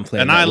 No, I'm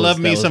playing. And I love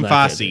me some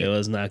Fosse. It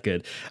was not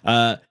good.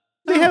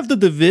 They have The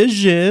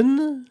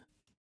Division.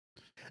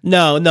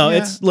 No,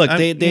 it's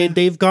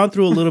they've gone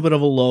through a little bit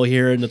of a lull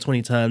here in the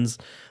 2010s,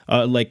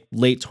 like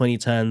late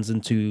 2010s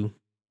into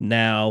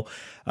now.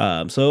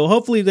 So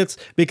hopefully that's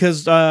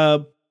because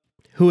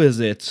who is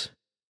it?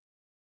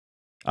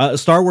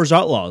 Star Wars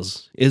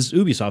Outlaws is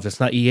Ubisoft. It's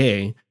not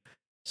EA.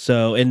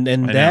 So and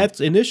that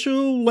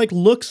initial like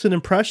looks and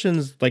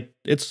impressions, like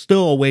it's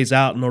still a ways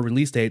out, no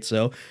release date,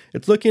 so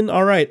it's looking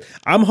all right.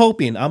 I'm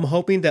hoping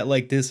that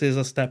like this is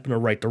a step in the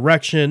right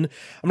direction.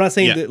 I'm not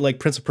saying that like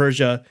Prince of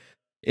Persia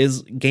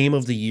is game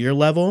of the year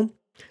level,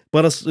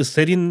 but it's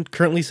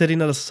currently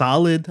sitting at a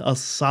solid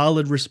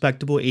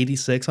respectable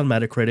 86 on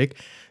Metacritic.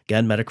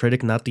 Again,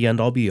 Metacritic not the end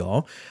all be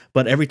all,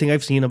 but everything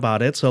I've seen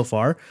about it so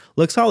far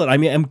looks solid. I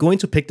mean, I'm going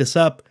to pick this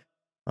up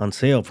on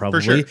sale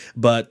probably,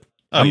 but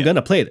I'm going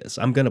to play this.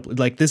 I'm going to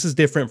like, this is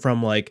different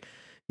from like,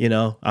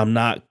 I'm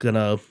not going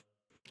to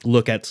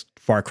look at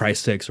Far Cry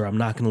 6, or I'm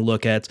not going to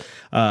look at,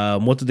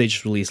 what did they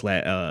just release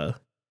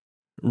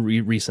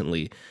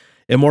recently?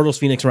 Immortals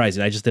Phoenix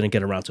Rising. I just didn't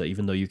get around to it,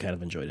 even though you kind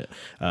of enjoyed it.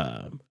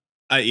 I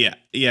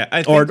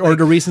think or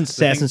the recent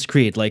Assassin's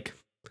Creed, like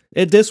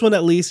this one,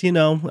 at least,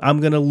 I'm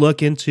going to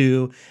look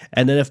into,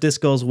 and then if this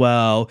goes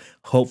well,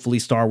 hopefully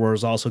Star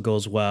Wars also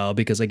goes well,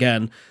 because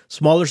again,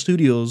 smaller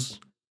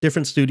studios,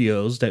 different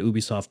studios that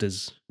Ubisoft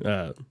is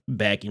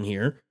backing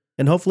here,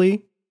 and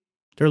hopefully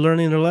they're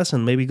learning their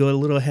lesson. Maybe go a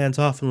little hands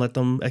off and let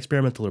them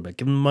experiment a little bit.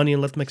 Give them money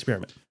and let them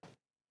experiment.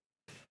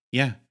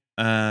 Yeah,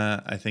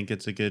 I think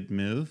it's a good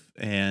move,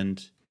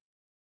 and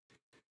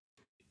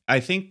I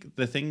think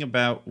the thing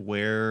about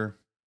where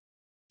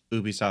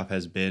Ubisoft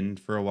has been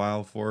for a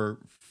while for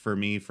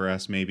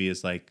us maybe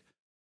is like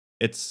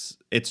it's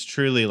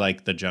truly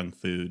like the junk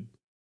food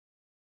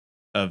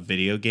of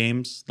video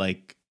games.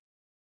 Like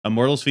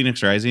Immortals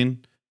Phoenix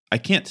Rising, I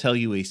can't tell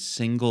you a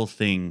single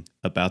thing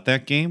about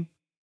that game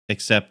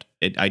except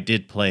I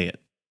did play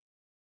it,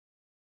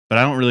 but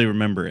I don't really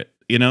remember it.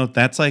 You know,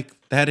 that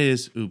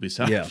is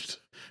Ubisoft Yeah.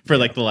 for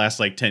like the last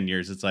like 10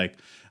 years. It's like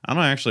I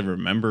don't actually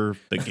remember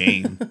the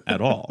game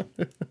at all,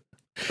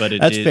 but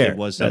it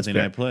was something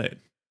I played.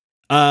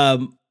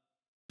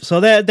 So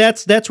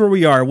that's where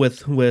we are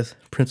with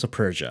Prince of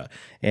Persia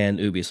and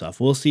Ubisoft.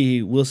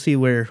 We'll see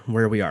where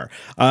we are.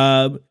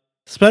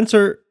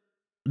 Spencer,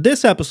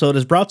 this episode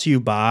is brought to you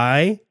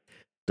by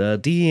the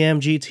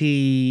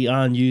DMGT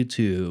on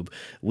YouTube.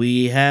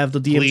 We have the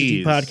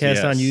DMGT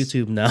podcast on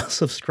YouTube now.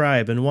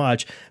 Subscribe and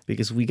watch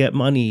because we get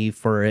money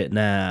for it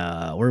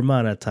now. We're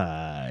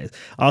monetized.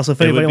 Also,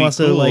 if anybody wants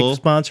to like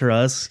sponsor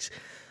us,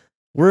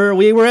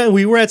 we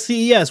were at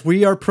CES.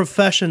 We are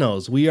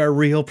professionals. We are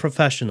real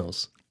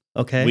professionals.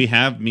 Okay. We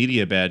have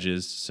media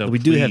badges, so we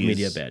do have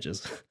media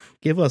badges.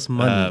 Give us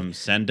money.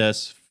 Send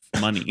us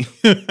money.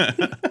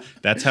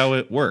 That's how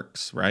it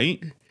works,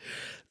 right?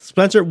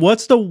 Spencer,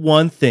 what's the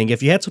one thing,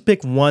 if you had to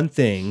pick one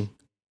thing,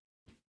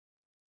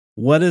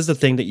 what is the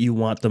thing that you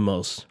want the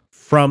most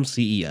from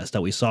CES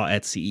that we saw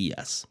at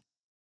CES?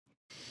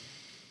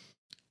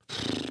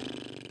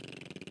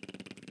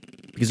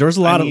 Because there was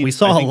we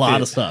saw a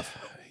lot of stuff.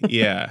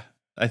 Yeah.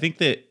 I think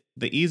that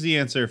the easy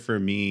answer for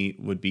me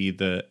would be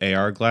the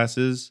AR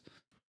glasses,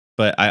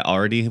 but I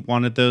already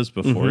wanted those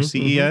before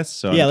CES.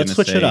 So yeah, let's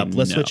switch it up.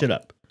 Let's switch it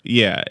up.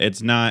 Yeah,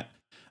 that's not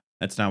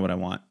what I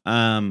want.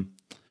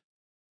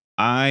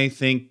 I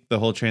think the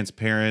whole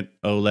transparent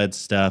OLED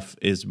stuff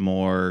is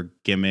more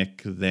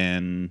gimmick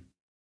than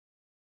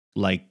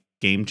like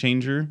game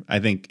changer. I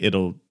think it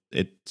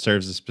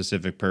serves a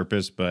specific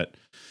purpose, but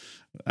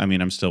I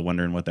mean, I'm still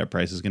wondering what that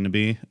price is going to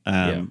be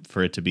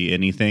for it to be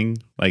anything.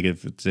 Like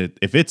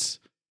if it's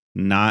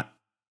not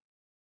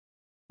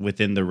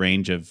within the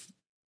range of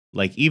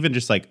like even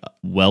just like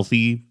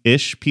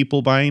wealthy-ish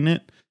people buying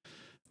it,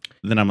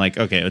 then I'm like,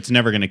 okay, it's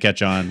never going to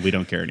catch on. We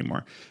don't care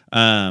anymore.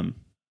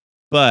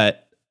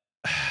 But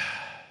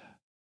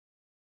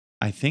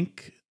I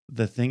think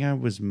the thing I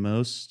was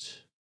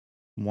most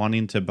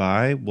wanting to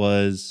buy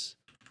was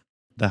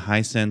the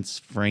Hisense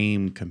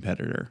frame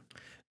competitor.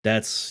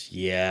 It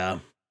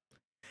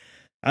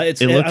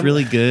looked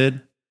really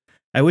good.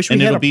 I wish we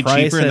had a price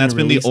cheaper, and that's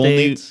been the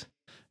only.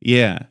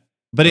 Yeah,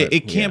 but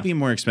it can't be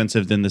more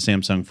expensive than the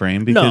Samsung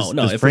frame because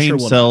the frame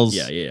sells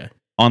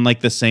on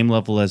like the same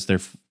level as their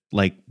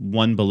like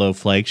one below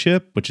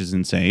flagship, which is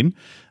insane.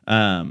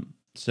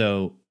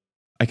 So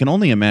I can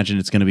only imagine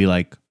it's going to be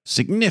like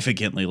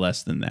significantly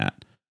less than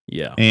that.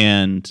 Yeah,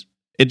 and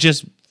it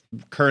just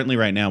currently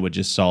right now would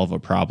just solve a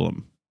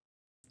problem.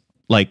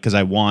 Like because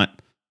I want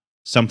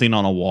something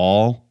on a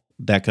wall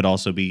that could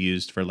also be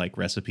used for like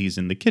recipes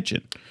in the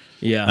kitchen.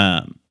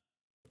 Yeah.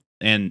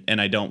 And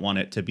I don't want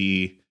it to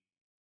be,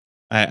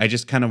 I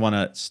just kind of want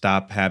to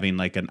stop having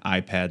like an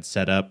iPad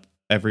set up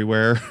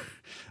everywhere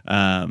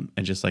and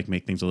just like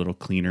make things a little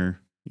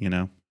cleaner, you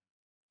know?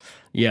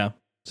 Yeah,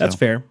 that's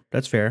fair.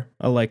 That's fair.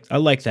 I like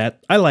that.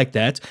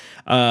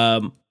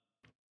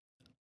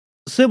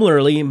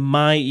 Similarly,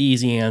 my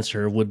easy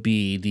answer would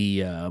be the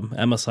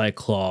MSI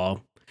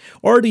Claw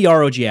or the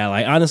ROG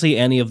Ally. Honestly,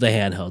 any of the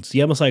handhelds. The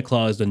MSI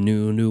Claw is the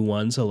new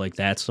one, so like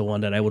that's the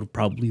one that I would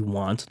probably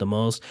want the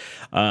most.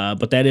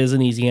 But that is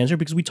an easy answer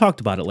because we talked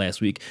about it last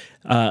week.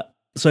 So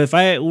if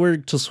I were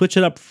to switch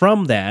it up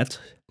from that,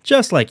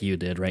 just like you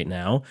did right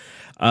now,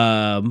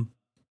 I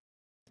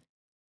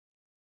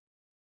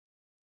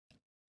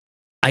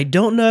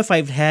don't know if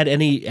I've had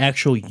any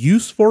actual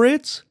use for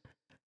it,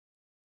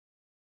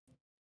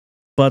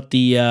 but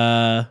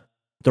the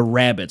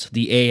rabbit,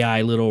 the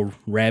AI little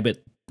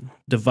rabbit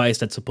device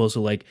that's supposed to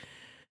like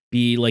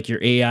be like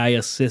your AI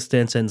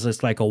assistant, and it's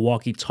just like a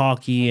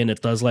walkie-talkie, and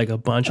it does like a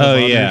bunch of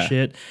other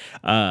shit.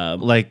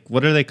 Like,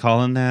 what are they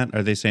calling that?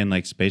 Are they saying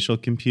like spatial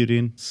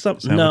computing?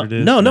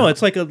 No,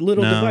 it's like a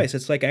little device.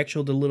 It's like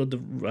actual the little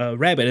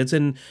rabbit. It's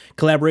in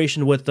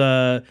collaboration with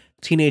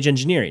Teenage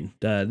Engineering.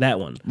 That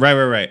one.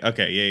 Right.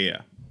 Okay,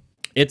 yeah.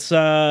 It's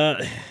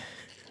the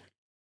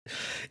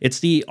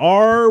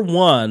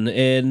R1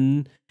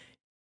 in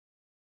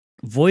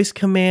voice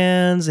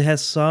commands. It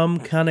has some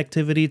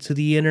connectivity to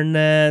the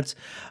internet.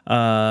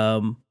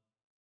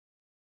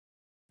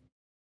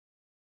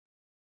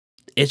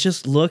 It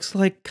just looks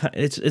like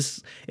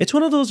it's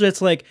one of those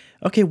that's like,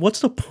 okay, what's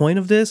the point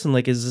of this? And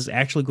like, is this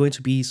actually going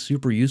to be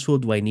super useful?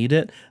 Do I need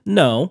it?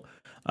 No.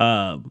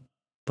 But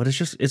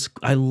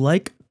I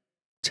like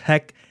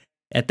tech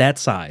at that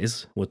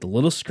size with the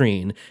little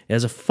screen. It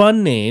has a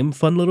fun name,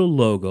 fun little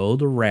logo,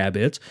 the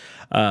rabbit.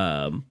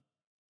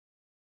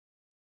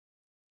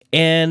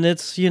 And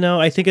it's,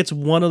 I think it's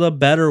one of the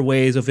better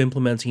ways of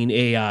implementing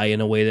AI in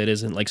a way that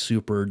isn't like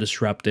super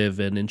disruptive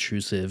and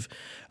intrusive,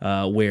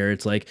 where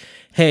it's like,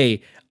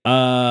 hey,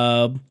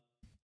 uh,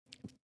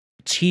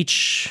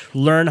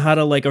 learn how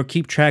to like, or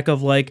keep track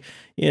of like,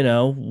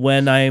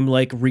 when I'm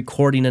like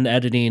recording and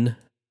editing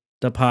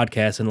the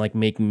podcast and like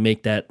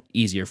make that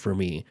easier for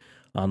me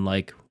on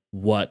like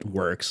what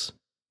works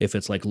if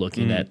it's like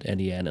looking at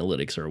any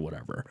analytics or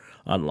whatever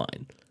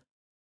online.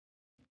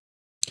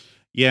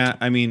 Yeah,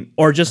 I mean,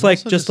 or just like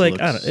I don't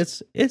know,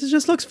 it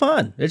just looks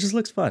fun. It just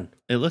looks fun.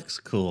 It looks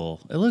cool.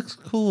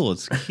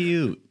 It's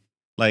cute.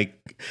 Like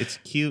it's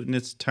cute and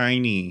it's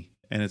tiny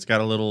and it's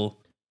got a little,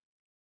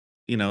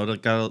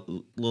 it got a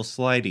little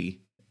slidey.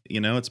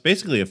 It's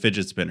basically a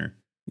fidget spinner.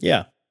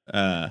 Yeah.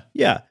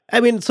 Yeah.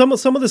 I mean, some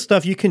of the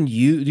stuff you can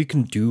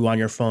do on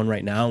your phone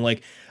right now,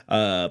 like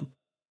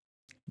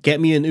get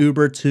me an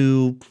Uber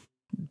to,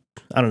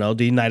 I don't know,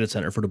 the United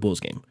Center for the Bulls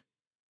game.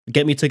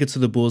 Get me tickets to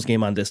the Bulls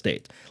game on this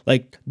date.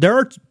 Like there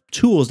are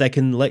tools that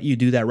can let you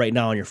do that right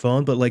now on your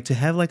phone, but like to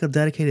have like a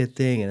dedicated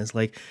thing and it's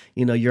like,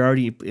 you're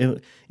already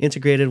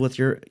integrated with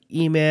your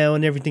email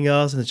and everything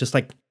else. And it's just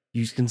like,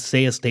 you can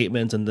say a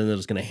statement and then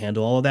it's going to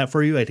handle all of that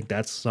for you. I think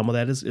that's some of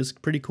that is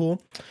pretty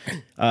cool.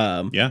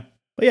 Yeah.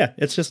 But yeah,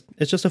 it's just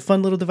a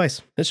fun little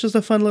device. It's just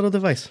a fun little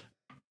device.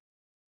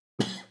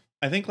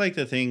 I think like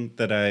the thing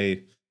that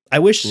I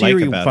wish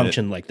Siri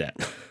functioned like that.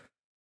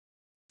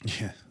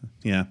 Yeah.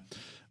 Yeah.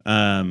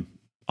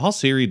 All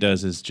Siri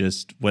does is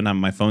just when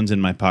my phone's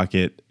in my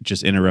pocket,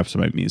 just interrupts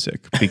my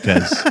music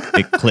because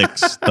it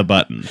clicks the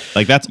button.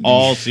 Like that's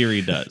all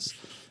Siri does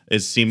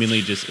is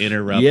seemingly just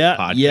interrupt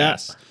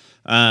podcasts.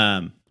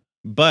 Yeah.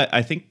 But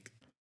I think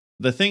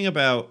the thing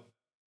about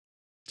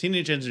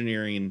Teenage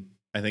Engineering,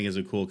 I think is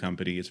a cool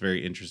company. It's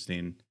very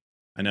interesting.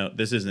 I know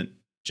this isn't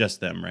just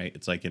them, right?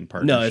 It's like in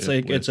partnership. No, it's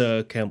like it's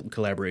a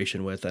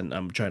collaboration with, and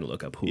I'm trying to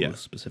look up who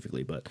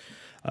specifically, but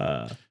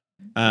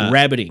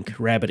Rabbit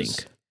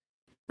Inc.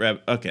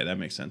 Okay, that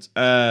makes sense.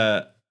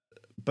 But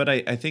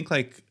I think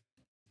like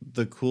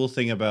the cool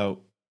thing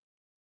about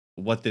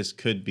what this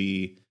could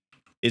be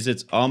is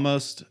it's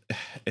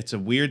a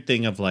weird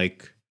thing of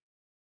like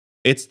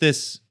it's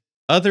this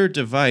other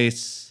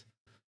device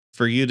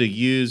for you to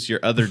use your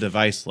other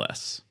device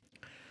less.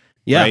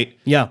 Yeah. Right?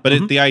 Yeah.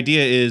 But the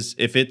idea is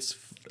if it's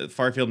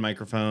far field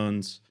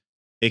microphones,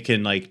 it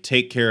can like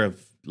take care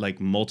of like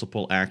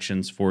multiple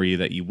actions for you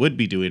that you would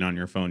be doing on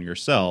your phone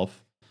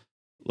yourself.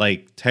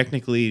 Like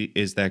technically,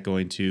 is that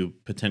going to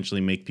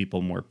potentially make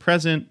people more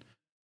present,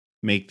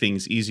 make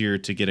things easier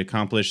to get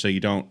accomplished so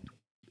you don't,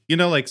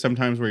 like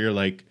sometimes where you're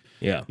like,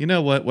 yeah,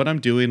 what I'm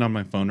doing on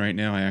my phone right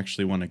now, I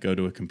actually want to go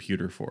to a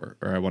computer for,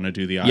 or I want to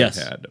do the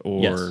iPad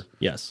or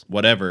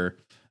whatever.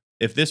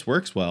 If this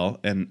works well,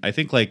 and I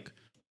think like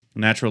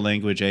natural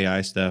language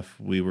AI stuff,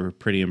 we were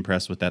pretty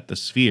impressed with that. The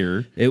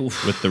Sphere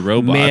with the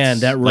robots. Man,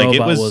 that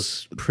robot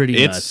was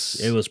pretty nuts.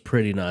 It was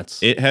pretty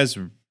nuts. It has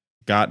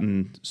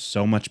gotten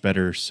so much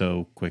better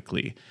so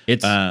quickly.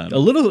 It's a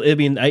little, I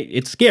mean,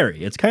 it's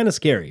scary. It's kind of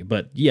scary,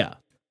 but yeah.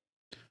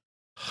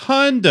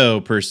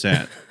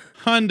 100%.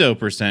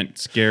 100%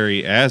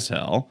 scary as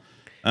hell.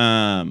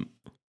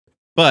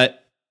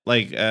 But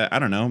like, I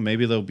don't know,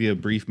 maybe there'll be a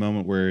brief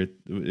moment where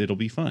it'll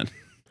be fun.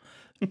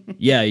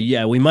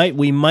 Yeah, we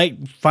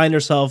might find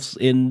ourselves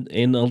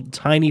in a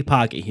tiny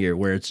pocket here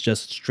where it's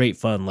just straight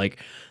fun. Like,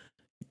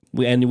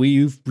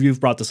 you've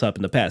brought this up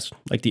in the past,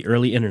 like the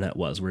early internet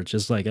was, where it's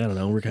just like, I don't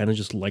know, we're kind of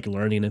just like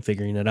learning and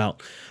figuring it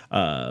out,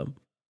 and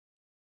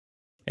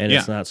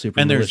it's not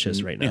super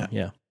malicious right now.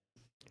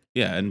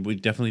 Yeah, and we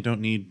definitely don't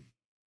need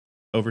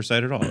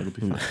oversight at all. It'll be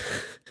fine.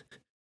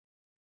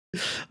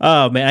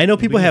 Oh man, I know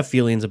people have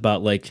feelings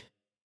about like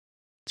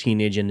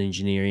Teenage and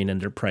Engineering and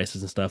their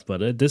prices and stuff,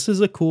 but this is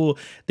a cool.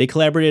 They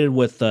collaborated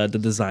with the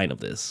design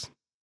of this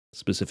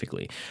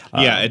specifically.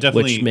 It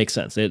definitely, which makes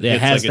sense. It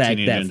has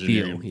like that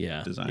feel.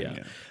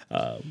 Design,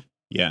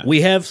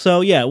 We have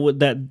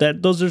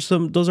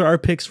those are our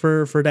picks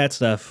for that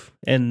stuff.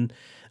 And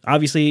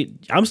obviously,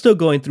 I'm still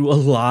going through a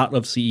lot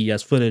of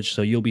CES footage,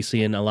 so you'll be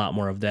seeing a lot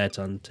more of that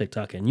on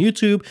TikTok and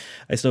YouTube.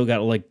 I still got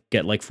to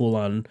get full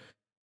on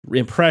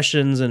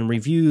impressions and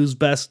reviews,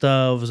 best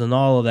ofs, and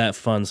all of that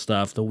fun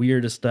stuff, the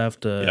weirdest stuff.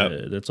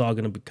 That's all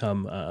going to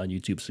become on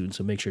YouTube soon,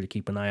 so make sure to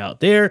keep an eye out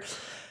there.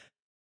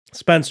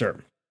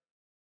 Spencer.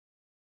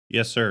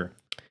 Yes, sir.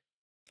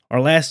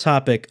 Our last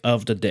topic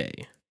of the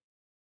day.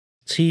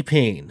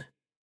 T-Pain,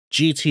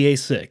 GTA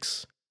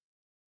 6.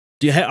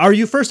 Are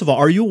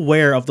you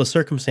aware of the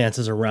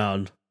circumstances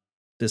around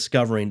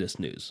discovering this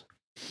news?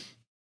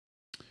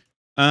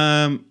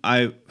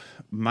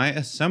 My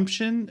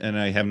assumption, and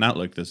I have not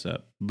looked this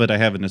up, but I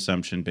have an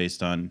assumption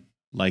based on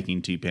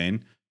liking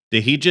T-Pain.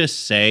 Did he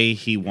just say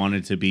he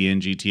wanted to be in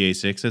GTA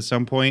 6 at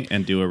some point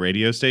and do a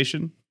radio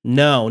station?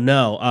 No.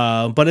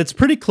 But it's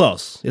pretty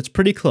close.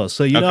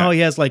 So know how he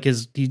has like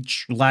he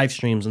live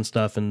streams and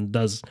stuff and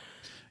does.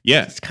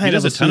 Yeah, it's kind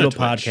of a pseudo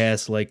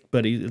podcast, like,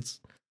 but it's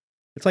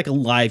It's like a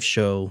live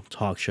show,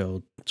 talk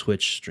show,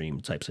 Twitch stream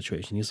type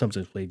situation. He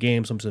sometimes plays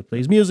games, sometimes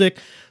plays music,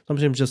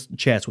 sometimes just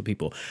chats with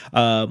people.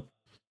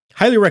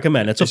 Highly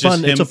recommend. It's a fun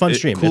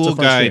stream. Cool it's a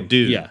fun guy, stream.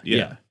 dude.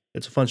 Yeah.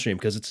 It's a fun stream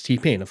because it's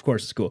T-Pain. Of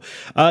course, it's cool.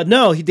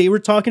 No, they were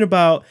talking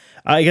about.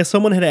 I guess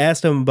someone had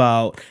asked him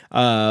about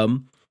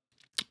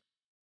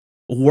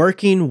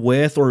working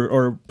with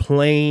or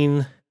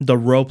playing the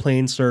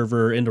role-playing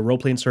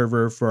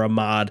server for a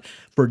mod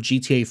for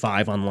GTA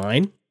 5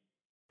 online.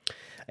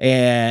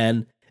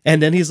 And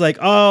then he's like,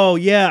 "Oh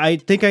yeah, I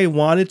think I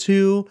wanted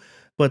to,"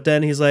 but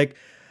then he's like,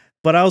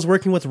 "But I was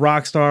working with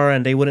Rockstar,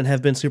 and they wouldn't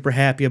have been super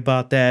happy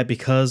about that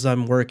because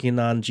I'm working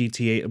on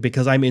GTA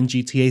because I'm in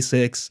GTA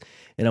 6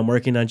 and I'm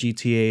working on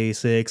GTA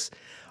 6."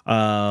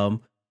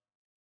 And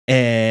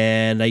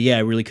yeah,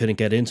 I really couldn't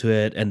get into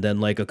it. And then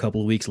like a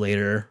couple of weeks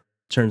later,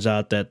 turns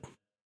out that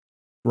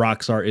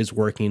Rockstar is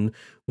working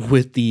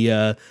with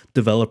the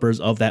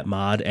developers of that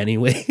mod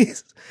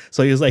anyways.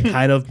 So he was like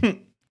kind of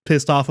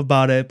pissed off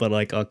about it, but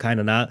like kind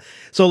of not.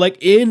 So like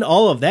in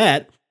all of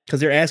that, because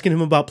they're asking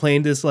him about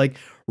playing this like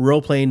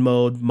role-playing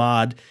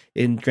mod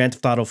in Grand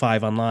Theft Auto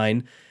 5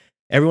 online,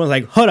 everyone's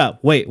like, hold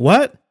up, wait,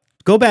 what?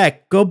 Go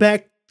back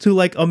to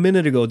like a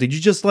minute ago. Did you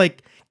just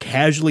like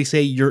casually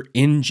say you're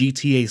in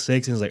GTA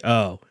 6? And he's like,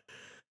 oh,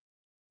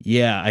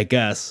 yeah, I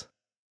guess.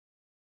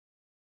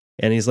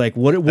 And he's like,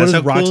 what is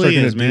Rockstar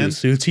going to do?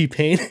 Sue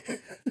T-Pain?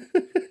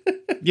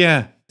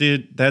 Yeah,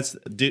 dude,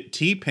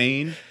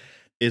 T-Pain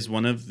is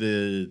one of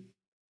the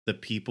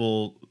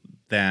people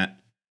that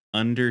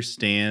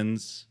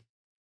understands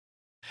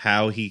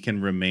how he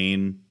can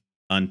remain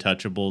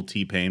untouchable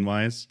T-Pain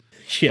wise.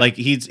 Yeah. Like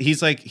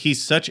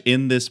he's such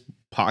in this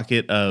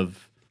pocket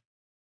of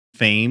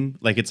fame.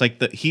 Like it's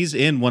like he's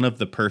in one of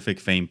the perfect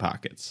fame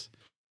pockets.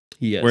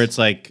 Yes. Where it's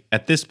like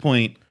at this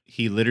point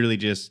he literally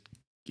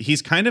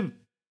he's kind of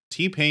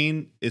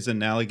T-Pain is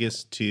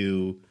analogous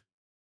to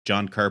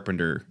John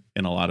Carpenter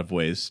in a lot of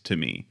ways to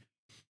me,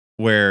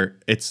 where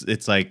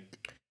it's like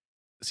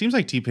it seems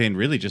like T-Pain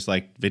really just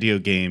like video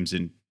games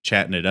and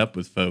chatting it up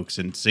with folks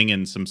and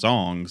singing some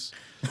songs,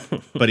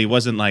 but he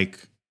wasn't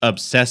like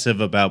obsessive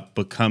about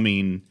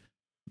becoming,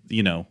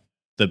 you know,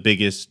 the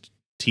biggest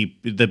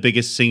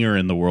singer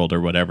in the world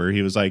or whatever.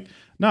 He was like,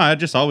 no, I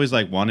just always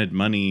like wanted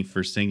money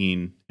for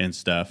singing and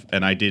stuff,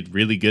 and I did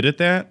really good at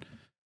that.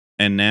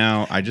 And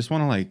now I just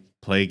want to like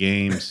play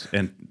games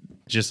and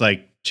just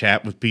like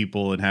chat with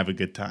people and have a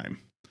good time.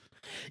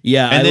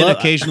 Yeah, and then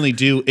occasionally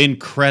do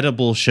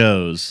incredible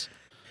shows,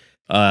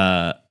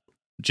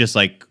 just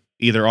like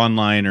either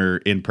online or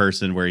in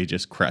person, where he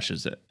just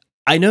crushes it.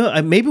 I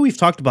know maybe we've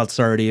talked about this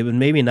already, and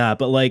maybe not,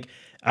 but like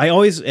I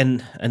always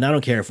and I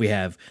don't care if we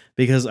have,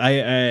 because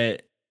I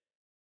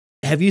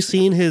have you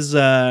seen his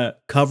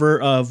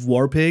cover of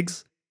War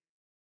Pigs?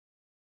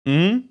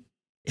 Mm-hmm.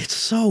 It's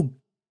so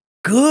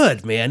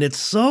good, man. It's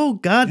so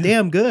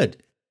goddamn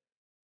good.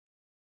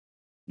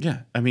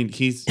 Yeah, I mean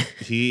he's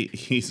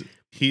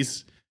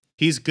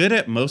good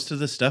at most of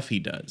the stuff he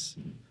does.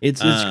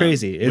 It's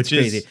crazy. It's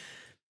crazy.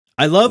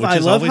 I love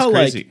how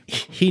crazy. Like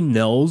he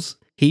knows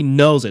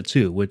it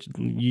too, which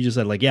you just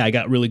said like, yeah, I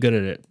got really good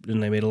at it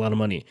and I made a lot of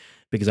money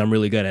because I'm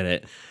really good at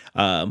it.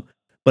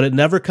 But it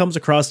never comes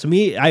across to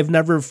me. I've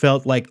never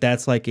felt like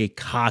that's like a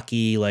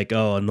cocky, like,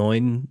 oh,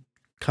 annoying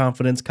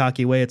confidence,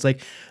 cocky way. It's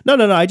like,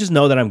 no, I just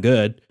know that I'm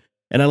good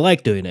and I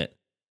like doing it.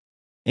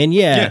 And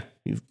yeah.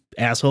 You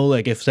asshole,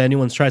 like if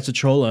anyone tries to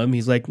troll him,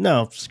 he's like,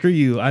 no, screw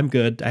you. I'm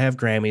good. I have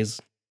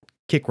Grammys.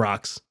 Kick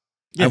rocks.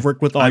 Yeah, I've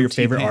worked with all your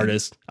favorite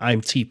artists.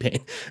 I'm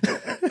T-Pain.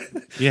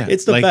 Yeah,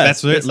 it's the like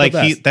best. That's like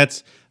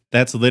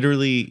that's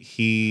literally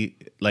he.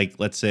 Like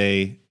let's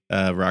say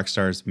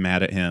Rockstar's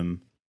mad at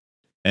him,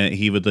 and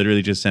he would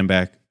literally just send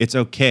back, "It's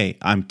okay.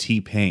 I'm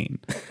T-Pain.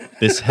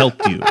 This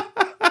helped you.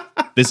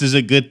 This is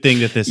a good thing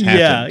that this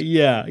happened.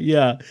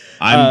 Yeah.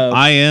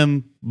 I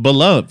am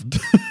beloved."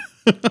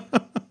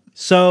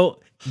 So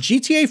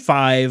GTA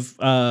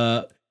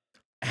 5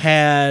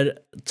 had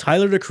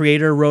Tyler, the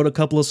creator, wrote a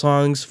couple of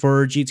songs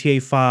for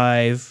GTA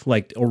 5,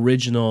 like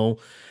original,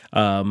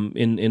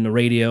 in the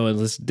radio. And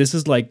this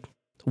is like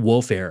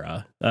Wolf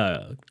era,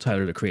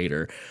 Tyler, the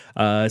creator.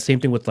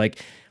 Same thing with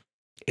like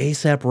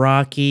A$AP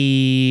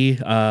Rocky.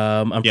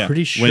 I'm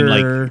pretty sure.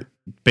 When, like,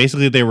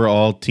 basically they were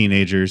all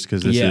teenagers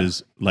because this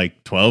is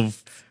like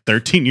 12,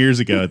 13 years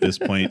ago at this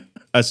point.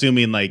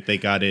 Assuming like they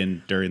got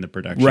in during the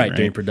production, right?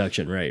 During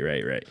production, right.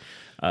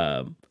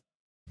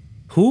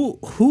 Who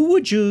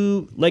would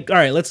you like? All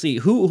right, let's see.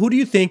 Who do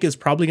you think is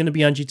probably going to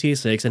be on GTA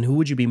 6, and who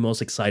would you be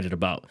most excited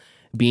about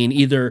being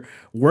either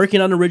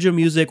working on original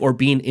music or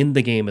being in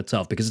the game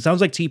itself? Because it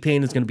sounds like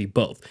T-Pain is going to be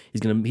both.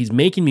 He's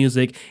making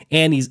music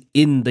and he's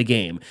in the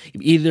game.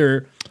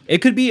 Either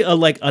it could be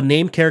a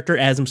named character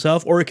as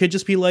himself, or it could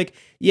just be like,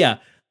 yeah,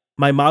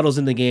 my model's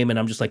in the game and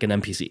I'm just like an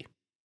NPC.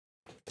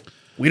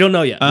 We don't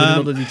know yet. We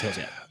don't know the details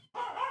yet.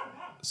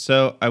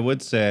 So I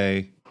would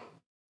say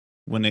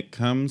when it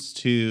comes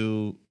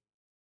to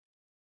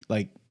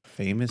like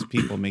famous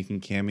people making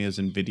cameos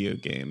in video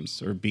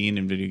games or being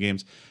in video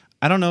games,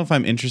 I don't know if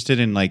I'm interested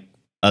in like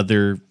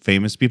other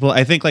famous people.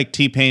 I think like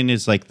T-Pain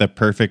is like the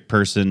perfect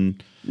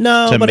person.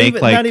 No, to but make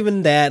even, like, not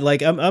even that.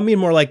 Like I mean,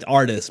 more like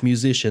artists,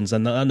 musicians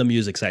on the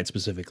music side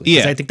specifically.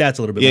 Because I think that's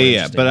a little bit more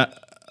interesting. But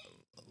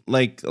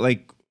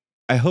like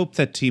I hope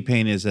that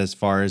T-Pain is as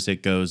far as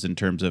it goes in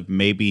terms of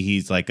maybe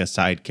he's like a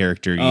side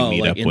character you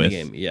meet like up in with.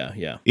 The game.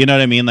 Yeah. You know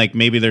what I mean? Like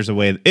maybe there's a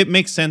way. It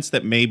makes sense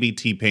that maybe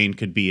T-Pain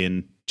could be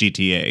in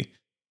GTA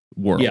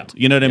world. Yeah.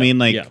 You know what I mean?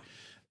 Like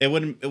it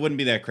wouldn't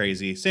be that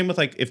crazy. Same with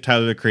like if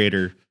Tyler the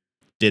Creator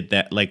did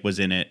that, like was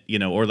in it, you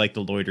know, or like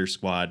the Loiter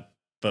Squad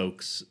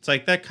folks. It's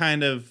like that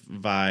kind of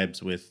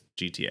vibes with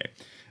GTA.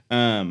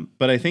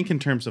 But I think in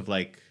terms of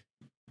like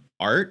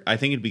art, I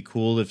think it'd be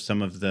cool if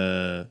some of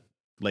the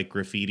like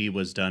graffiti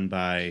was done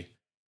by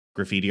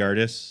graffiti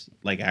artists,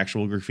 like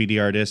actual graffiti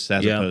artists,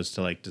 as opposed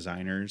to like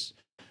designers.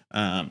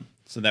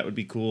 So that would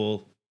be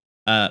cool.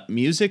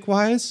 Music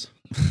wise,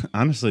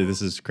 honestly,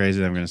 this is crazy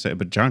that I'm going to say,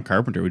 but John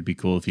Carpenter would be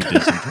cool if he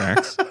did some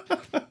tracks.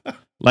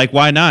 Like,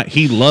 why not?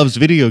 He loves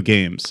video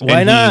games.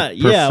 Why not?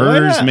 He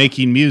prefers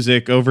making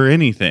music over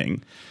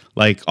anything.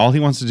 Like, all he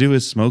wants to do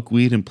is smoke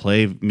weed and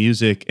play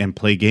music and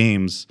play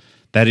games.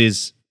 That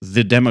is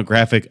the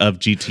demographic of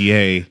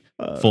GTA,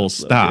 full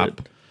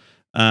stop.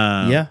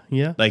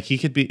 Yeah. Like, he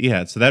could be,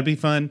 so that'd be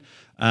fun.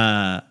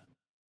 Who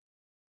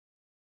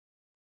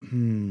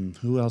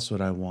else would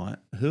I want?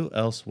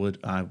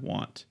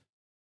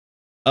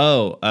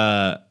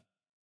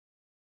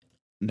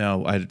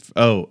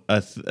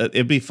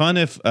 It'd be fun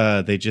if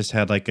they just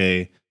had like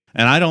a,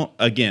 and I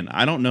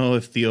don't know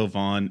if Theo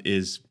Von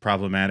is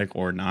problematic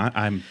or not.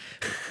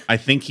 I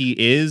think he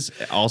is,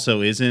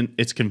 also isn't.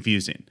 It's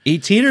confusing. He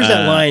teeters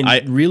that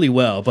line really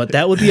well, but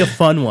that would be a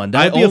fun one.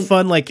 That would be a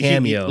fun like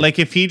cameo. Like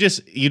if you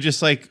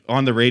just like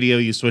on the radio,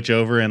 you switch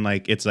over and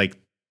like it's like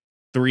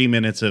 3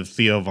 minutes of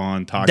Theo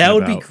Von talking. That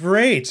would be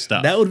great.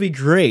 Stuff. That would be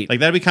great.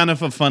 Like that'd be kind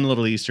of a fun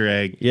little Easter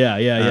egg.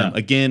 Yeah.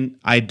 Again,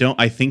 I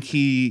think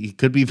he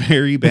could be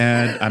very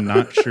bad. I'm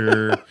not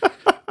sure.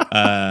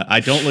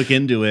 I don't look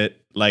into it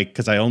like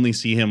because I only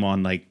see him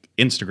on like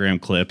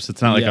Instagram clips.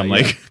 It's not like I'm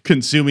like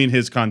consuming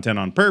his content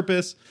on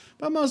purpose.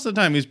 But most of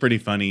the time, he's pretty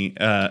funny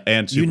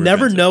and super you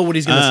never offensive. know what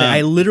he's going to say.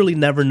 I literally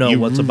never know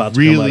what's about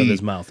to come out of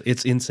his mouth.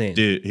 It's insane.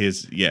 Dude,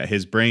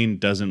 his brain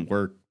doesn't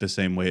work the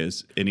same way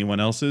as anyone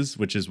else's,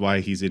 which is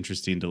why he's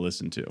interesting to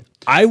listen to.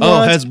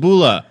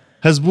 Hezbollah.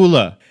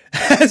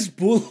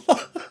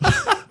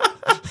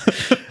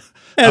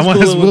 I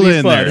want Hezbollah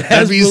in there.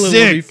 That'd be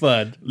sick. Would be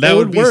fun. That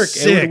would work.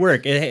 Sick. It would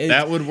work.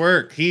 That would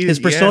work. His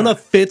persona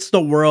fits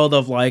the world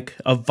of like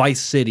a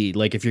Vice City.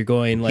 Like if you're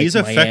going like he's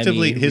Miami,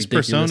 effectively his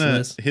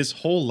persona. His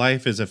whole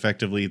life is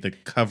effectively the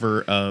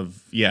cover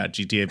of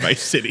GTA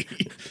Vice City.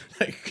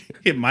 Like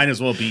it might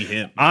as well be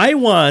him. I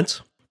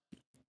want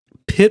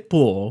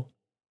Pitbull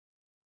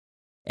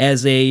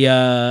as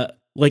a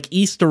like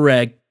Easter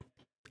egg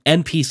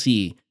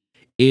NPC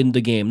in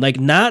the game. Like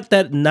not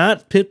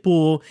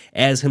Pitbull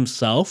as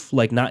himself,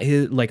 like not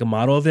his like a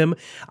model of him.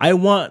 I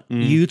want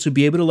you to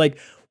be able to like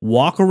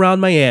walk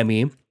around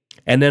Miami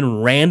and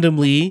then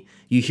randomly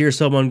you hear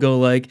someone go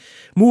like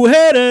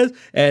Mujeres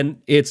and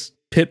it's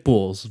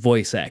Pitbull's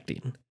voice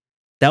acting.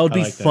 That would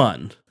be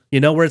fun. You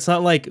know, where it's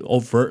not like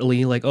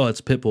overtly like, oh,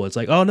 it's Pitbull. It's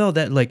like, oh no,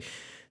 that like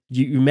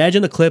you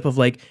imagine a clip of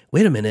like,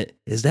 wait a minute,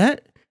 was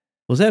that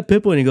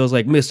Pitbull? And he goes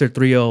like Mr.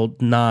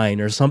 309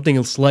 or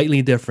something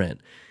slightly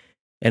different.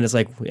 And it's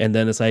like, and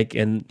then it's like,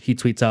 and he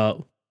tweets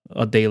out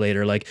a day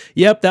later, like,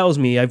 "Yep, that was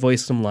me. I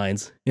voiced some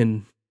lines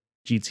in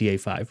GTA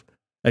 5."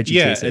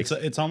 GTA 6.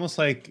 It's almost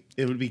like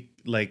it would be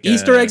like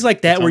Easter eggs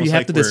like that where you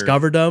have to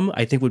discover them.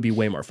 I think would be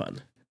way more fun.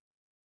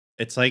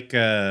 It's like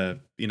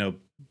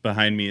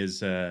behind me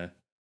is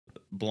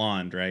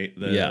Blonde, right?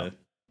 The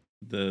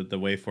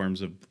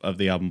waveforms of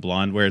the album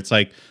Blonde, where it's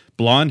like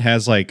Blonde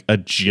has like a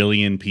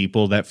jillion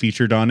people that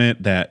featured on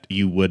it that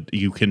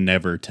you can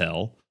never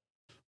tell.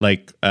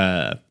 Like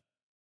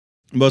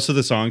most of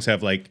the songs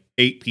have like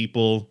 8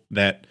 people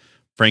that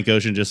Frank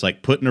Ocean just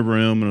like put in a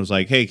room and was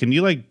like, "Hey, can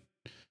you like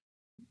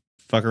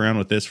fuck around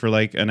with this for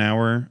like an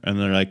hour?" And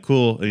they're like,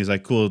 "Cool." And he's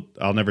like, "Cool,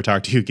 I'll never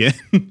talk to you again."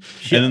 And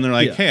then they're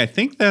like, "Hey, I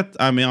think that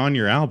I'm on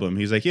your album."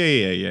 He's like,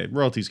 "Yeah.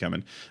 Royalties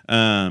coming."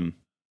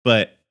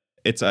 But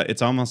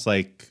it's almost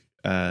like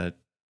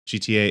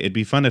GTA. It'd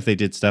be fun if they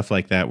did stuff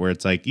like that where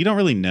it's like you don't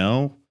really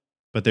know,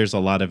 but there's a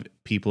lot of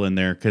people in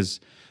there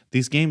because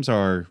these games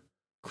are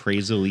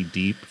crazily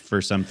deep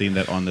for something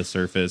that on the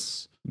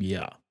surface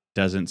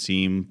doesn't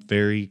seem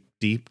very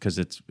deep because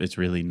it's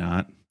really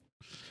not.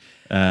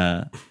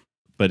 But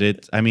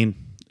it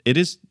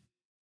is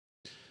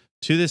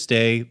to this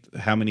day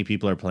how many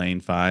people are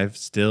playing 5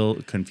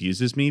 still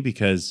confuses me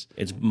because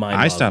it's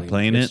I stopped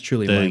playing it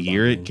the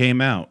year it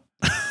came out.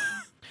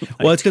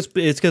 Well, it's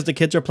because the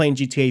kids are playing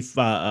GTA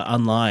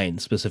online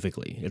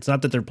specifically. It's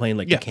not that they're playing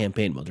like the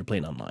campaign mode; they're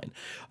playing online.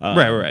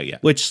 Right, yeah.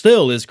 Which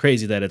still is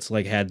crazy that it's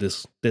like had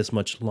this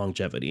much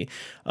longevity.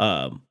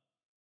 Who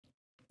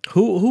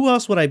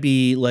else would I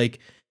be like?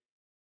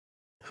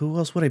 Who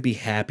else would I be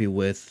happy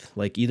with?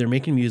 Like either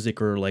making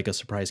music or like a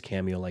surprise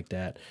cameo like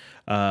that.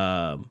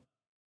 I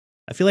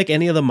I feel like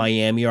any of the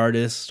Miami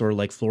artists or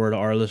like Florida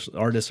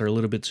artists are a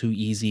little bit too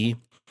easy.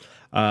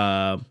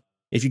 If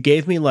you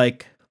gave me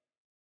like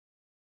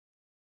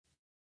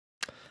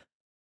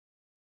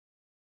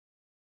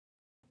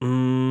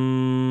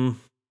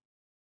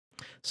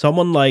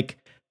someone like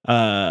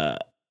I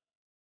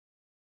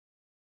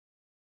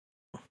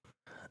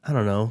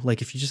don't know,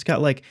 like if you just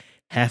got like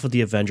half of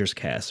the Avengers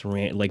cast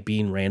like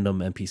being random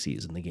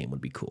NPCs in the game would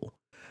be cool.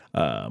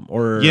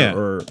 Yeah.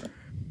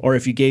 Or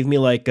if you gave me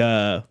like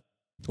an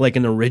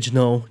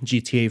original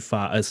GTA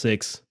 5,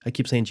 6. I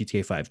keep saying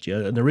GTA 5.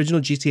 An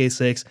original GTA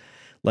 6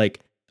 like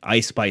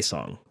Ice Spice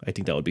song. I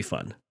think that would be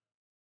fun.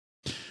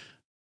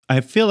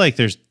 I feel like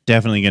there's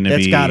definitely going to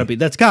be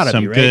that's gotta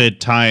some be right?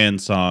 good tie-in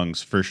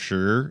songs for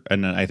sure.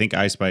 And I think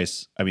Ice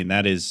Spice, I mean,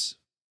 it's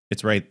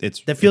right.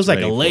 That feels like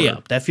a ready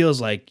layup. That feels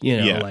like,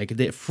 like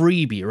the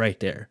freebie right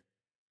there.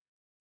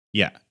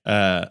 Yeah.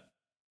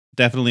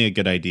 Definitely a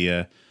good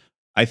idea.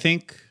 I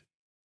think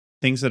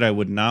things that I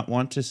would not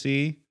want to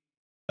see,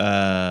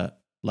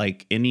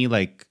 like any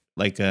I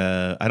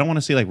don't want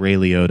to see like Ray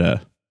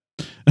Liotta.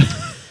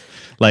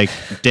 Like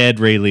dead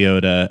Ray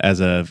Liotta as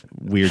a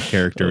weird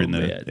character in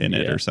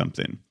it or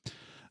something.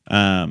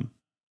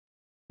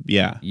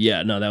 Yeah.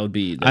 Yeah, no, that would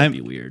be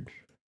weird.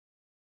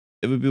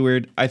 It would be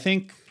weird. I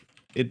think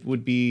it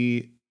would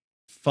be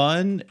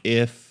fun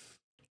if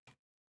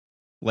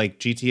like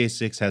GTA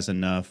 6 has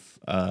enough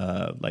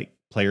like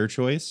player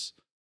choice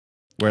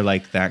where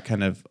like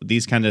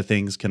these kind of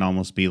things can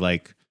almost be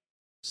like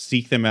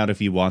seek them out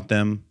if you want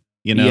them,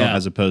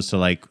 as opposed to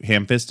like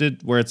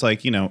ham-fisted where it's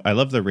like, I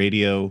love the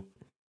radio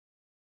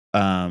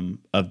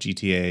of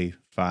GTA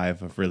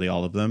 5 of really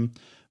all of them.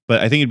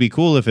 But I think it'd be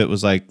cool if it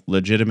was like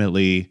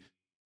legitimately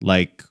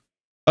like,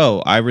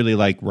 oh, I really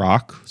like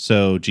rock.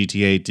 So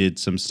GTA did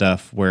some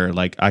stuff where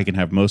like I can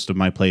have most of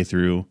my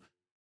playthrough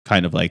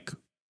kind of like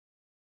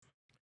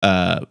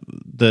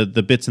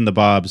the bits and the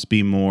bobs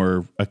be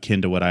more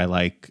akin to what I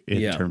like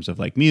in terms of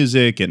like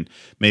music and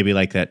maybe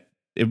like that.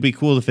 It'd be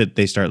cool if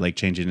they start like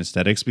changing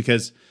aesthetics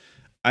because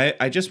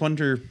I just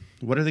wonder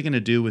what are they going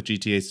to do with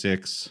GTA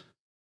 6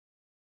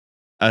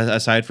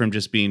 aside from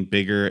just being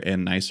bigger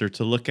and nicer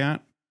to look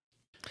at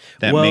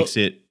that makes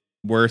it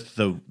worth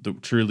the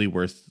truly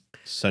worth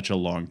such a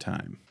long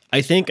time.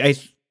 I think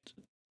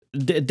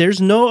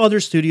there's no other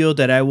studio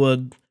that I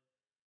would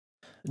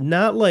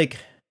not like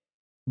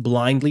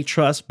blindly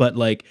trust, but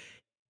like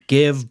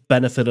give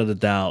benefit of the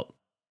doubt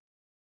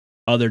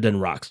other than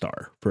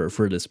Rockstar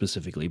for this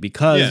specifically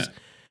because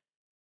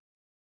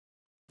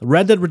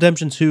Red Dead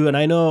Redemption 2, and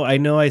I know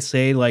I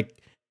say like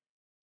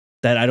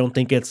that I don't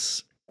think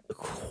it's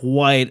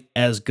quite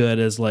as good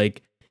as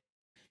like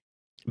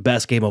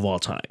best game of all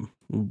time.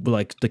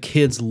 Like the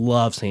kids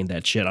love saying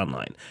that shit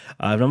online.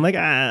 And I'm like,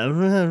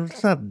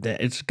 it's not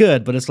that. It's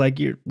good, but it's like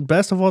your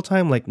best of all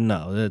time. Like,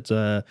 no, it's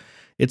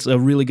a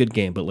really good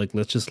game, but like,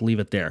 let's just leave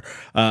it there.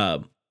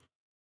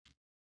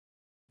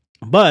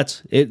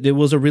 But it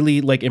was a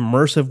really like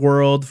immersive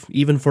world,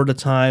 even for the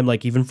time,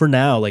 like even for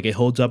now, like it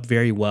holds up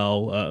very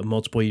well.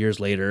 Multiple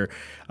years later,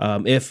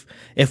 if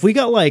we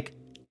got like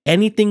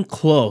anything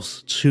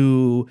close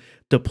to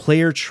the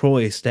player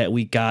choice that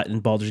we got in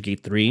Baldur's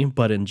Gate 3,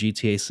 but in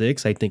GTA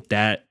 6, I think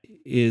that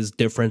is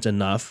different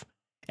enough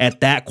at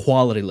that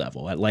quality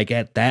level,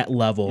 at that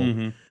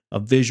level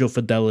of visual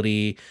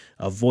fidelity,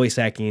 of voice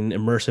acting,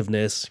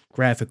 immersiveness,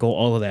 graphical,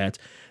 all of that.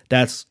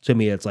 That's to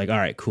me, it's like, all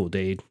right, cool.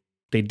 They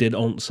did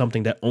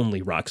something that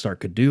only Rockstar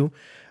could do.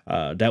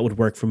 That would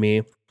work for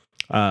me.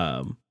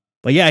 But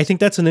yeah, I think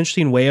that's an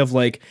interesting way of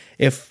like,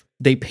 if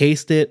they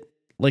paced it,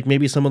 like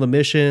maybe some of the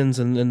missions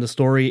and the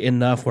story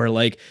enough where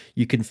like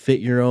you can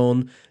fit your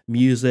own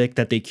music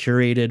that they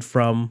curated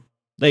from,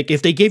 like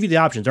if they gave you the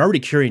options, they're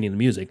already curating the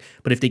music,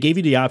 but if they gave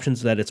you the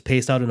options that it's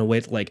paced out in a way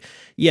to like,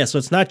 so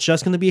it's not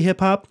just going to be hip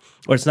hop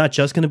or it's not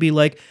just going to be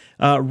like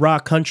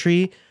rock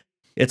country.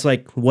 It's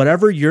like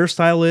whatever your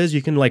style is,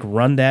 you can like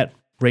run that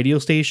radio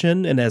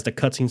station, and as the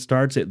cutscene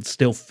starts, it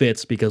still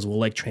fits because we'll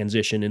like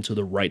transition into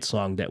the right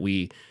song that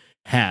we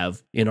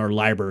have in our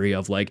library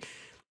of like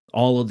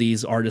all of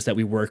these artists that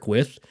we work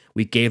with.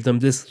 We gave them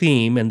this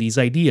theme and these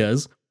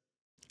ideas.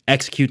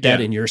 Execute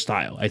that in your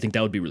style. I think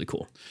that would be really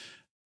cool.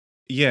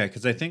 Yeah,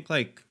 because I think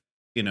like,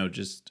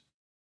 just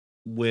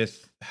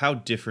with how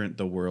different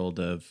the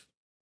world of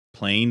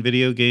playing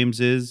video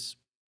games is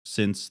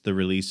since the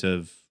release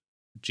of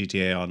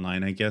GTA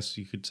Online, I guess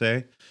you could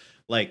say,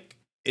 like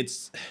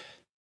it's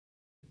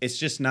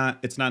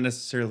not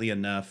necessarily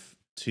enough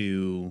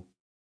to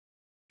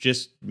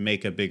just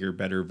make a bigger,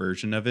 better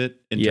version of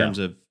it in terms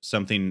of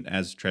something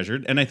as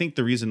treasured. And I think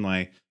the reason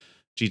why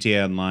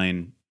GTA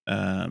Online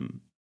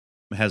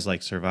has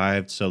like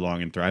survived so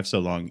long and thrived so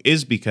long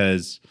is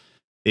because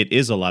it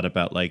is a lot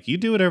about like,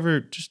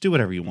 just do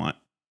whatever you want.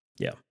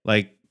 Yeah.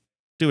 Like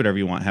do whatever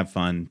you want, have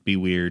fun, be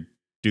weird,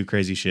 do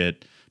crazy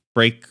shit,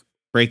 break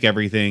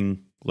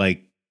everything,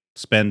 like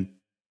spend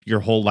your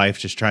whole life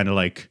just trying to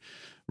like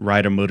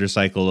ride a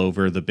motorcycle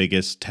over the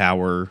biggest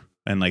tower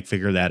and like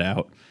figure that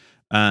out.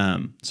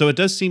 So it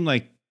does seem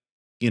like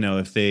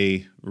if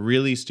they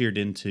really steered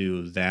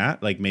into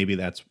that, like maybe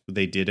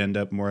they did end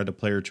up more at a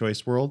player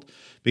choice world,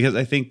 because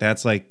I think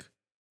that's like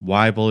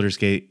why Baldur's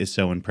Gate is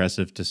so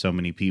impressive to so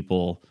many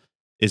people,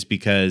 is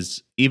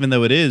because even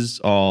though it is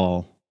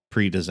all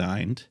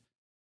pre-designed,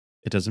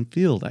 it doesn't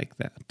feel like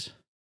that.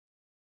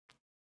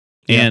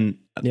 Yeah.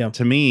 And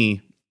to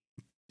me,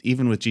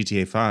 even with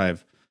GTA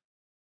 5,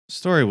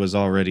 story was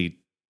already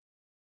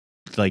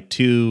like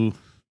the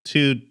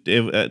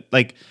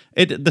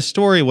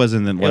story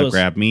wasn't what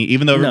grabbed me,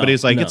 even though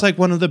everybody's it's like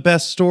one of the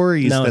best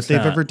stories that they've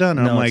ever done.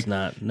 And I'm like,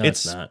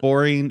 it's not.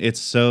 Boring.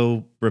 It's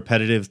so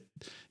repetitive.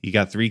 You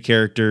got 3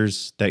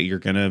 characters that you're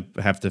going to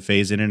have to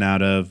phase in and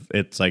out of.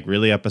 It's like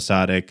really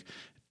episodic.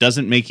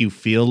 Doesn't make you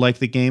feel like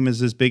the game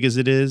is as big as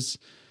it is,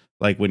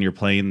 like when you're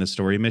playing the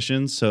story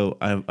missions. So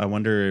I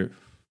wonder,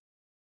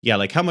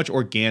 like how much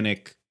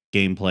organic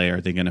gameplay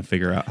are they going to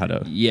figure out how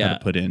to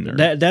put in?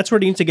 That's where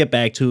they need to get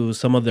back to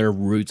some of their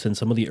roots and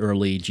some of the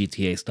early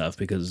GTA stuff,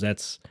 because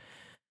that's,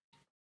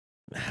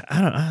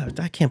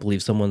 I can't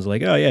believe someone's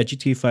like, oh yeah,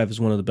 GTA 5 is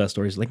one of the best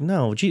stories. Like,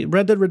 no,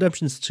 Red Dead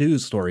Redemption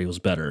 2's story was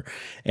better.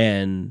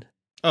 And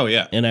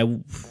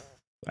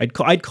I'd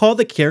call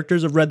the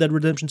characters of Red Dead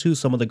Redemption 2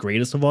 some of the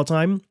greatest of all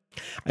time.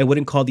 I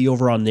wouldn't call the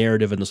overall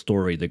narrative and the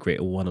story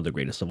one of the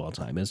greatest of all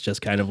time. It's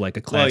just kind of like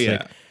a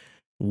classic,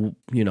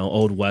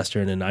 old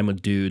Western, and I'm a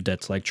dude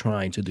that's like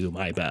trying to do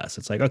my best.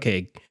 It's like,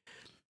 okay,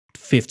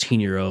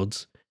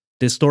 15-year-olds,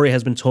 this story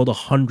has been told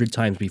 100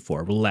 times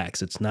before.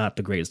 Relax, it's not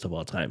the greatest of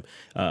all time.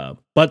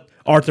 But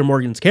Arthur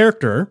Morgan's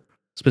character,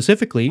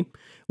 specifically,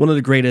 one of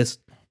the greatest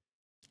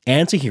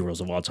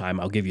anti-heroes of all time.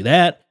 I'll give you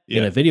that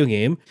in a video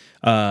game.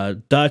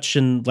 Dutch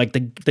and like the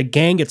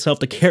gang itself,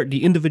 the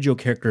individual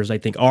characters, I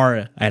think,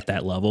 are at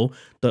that level.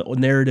 The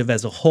narrative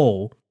as a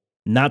whole,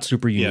 not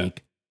super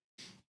unique,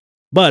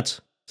 but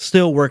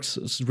still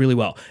works really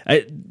well.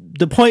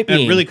 The point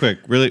being, really quick,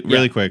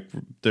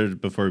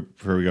 before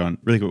we go on,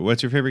 really quick,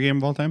 what's your favorite game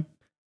of all time?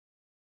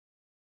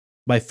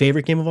 My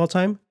favorite game of all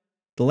time,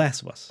 The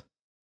Last of Us.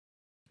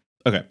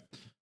 Okay,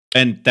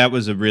 and that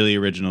was a really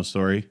original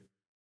story.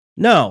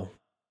 No,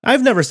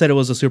 I've never said it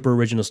was a super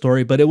original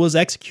story, but it was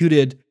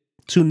executed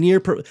to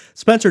near.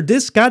 Spencer,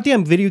 this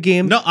goddamn video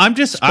game. No, I'm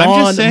just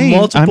saying.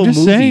 Multiple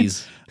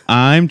movies.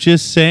 I'm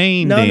just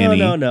saying, Danny.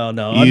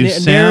 No. You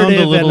sound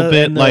a little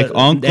bit like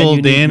Uncle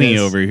Danny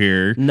over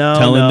here,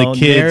 telling the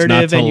kids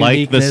not to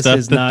like the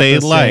stuff that they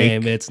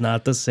like. It's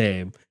not the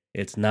same.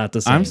 It's not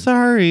the same. I'm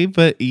sorry,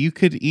 but you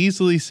could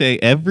easily say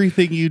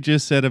everything you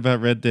just said about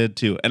Red Dead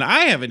 2, and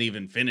I haven't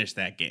even finished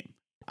that game.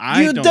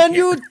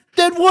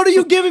 Then what are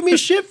you giving me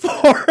shit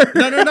for?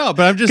 No.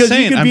 But I'm just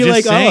saying.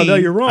 Oh no,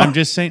 you're wrong. I'm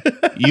just saying.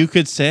 You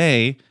could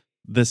say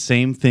the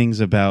same things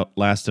about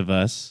Last of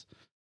Us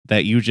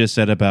that you just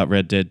said about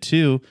Red Dead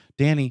 2.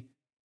 Danny,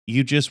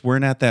 you just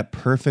weren't at that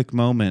perfect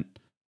moment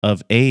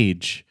of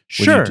age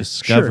when you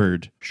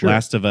discovered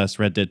Last of Us,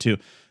 Red Dead 2.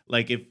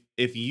 Like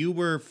if you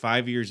were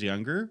 5 years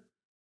younger,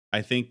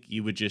 I think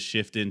you would just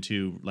shift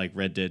into like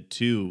Red Dead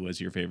 2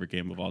 as your favorite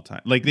game of all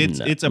time. Like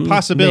it's a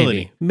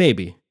possibility.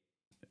 Maybe.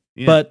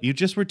 Yeah, but you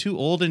just were too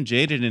old and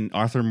jaded, and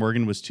Arthur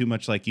Morgan was too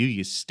much like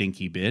you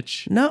stinky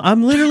bitch. No,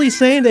 I'm literally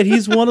saying that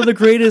he's one of the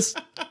greatest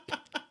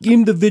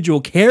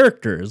individual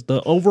characters.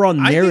 The overall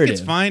narrative. I think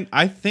it's fine.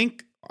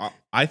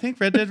 I think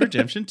Red Dead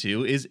Redemption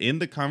 2 is in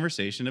the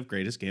conversation of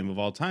greatest game of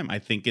all time. I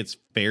think it's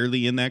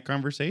fairly in that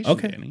conversation.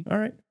 Okay. Danny. All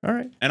right.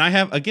 And I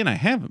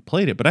haven't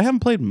played it, but I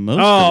haven't played most of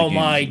the games. Oh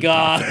my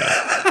god.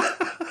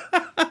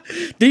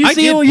 Do you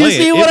see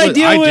what I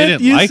deal with?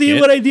 You see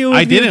what I deal with?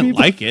 I didn't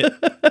like it.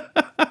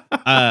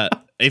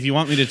 If you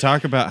want me to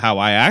talk about how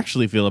I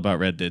actually feel about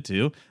Red Dead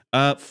 2,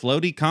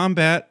 floaty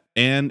combat,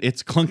 and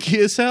it's clunky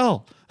as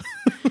hell.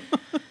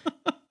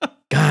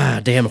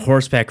 God damn,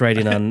 horseback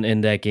riding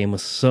in that game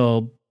was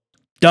so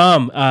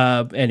dumb.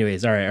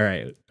 Anyways, all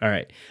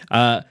right.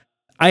 I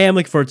am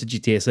looking forward to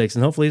GTA 6,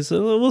 and hopefully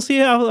we'll see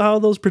how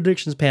those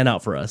predictions pan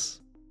out for us.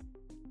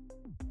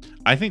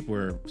 I think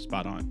we're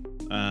spot on.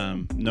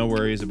 No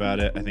worries about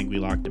it. I think we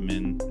locked them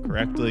in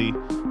correctly.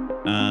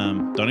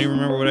 Don't even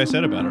remember what I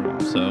said about it all,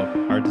 so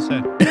hard to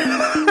say.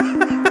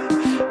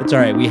 It's all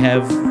right. We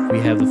have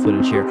the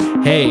footage here.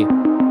 Hey,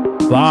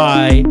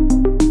 bye.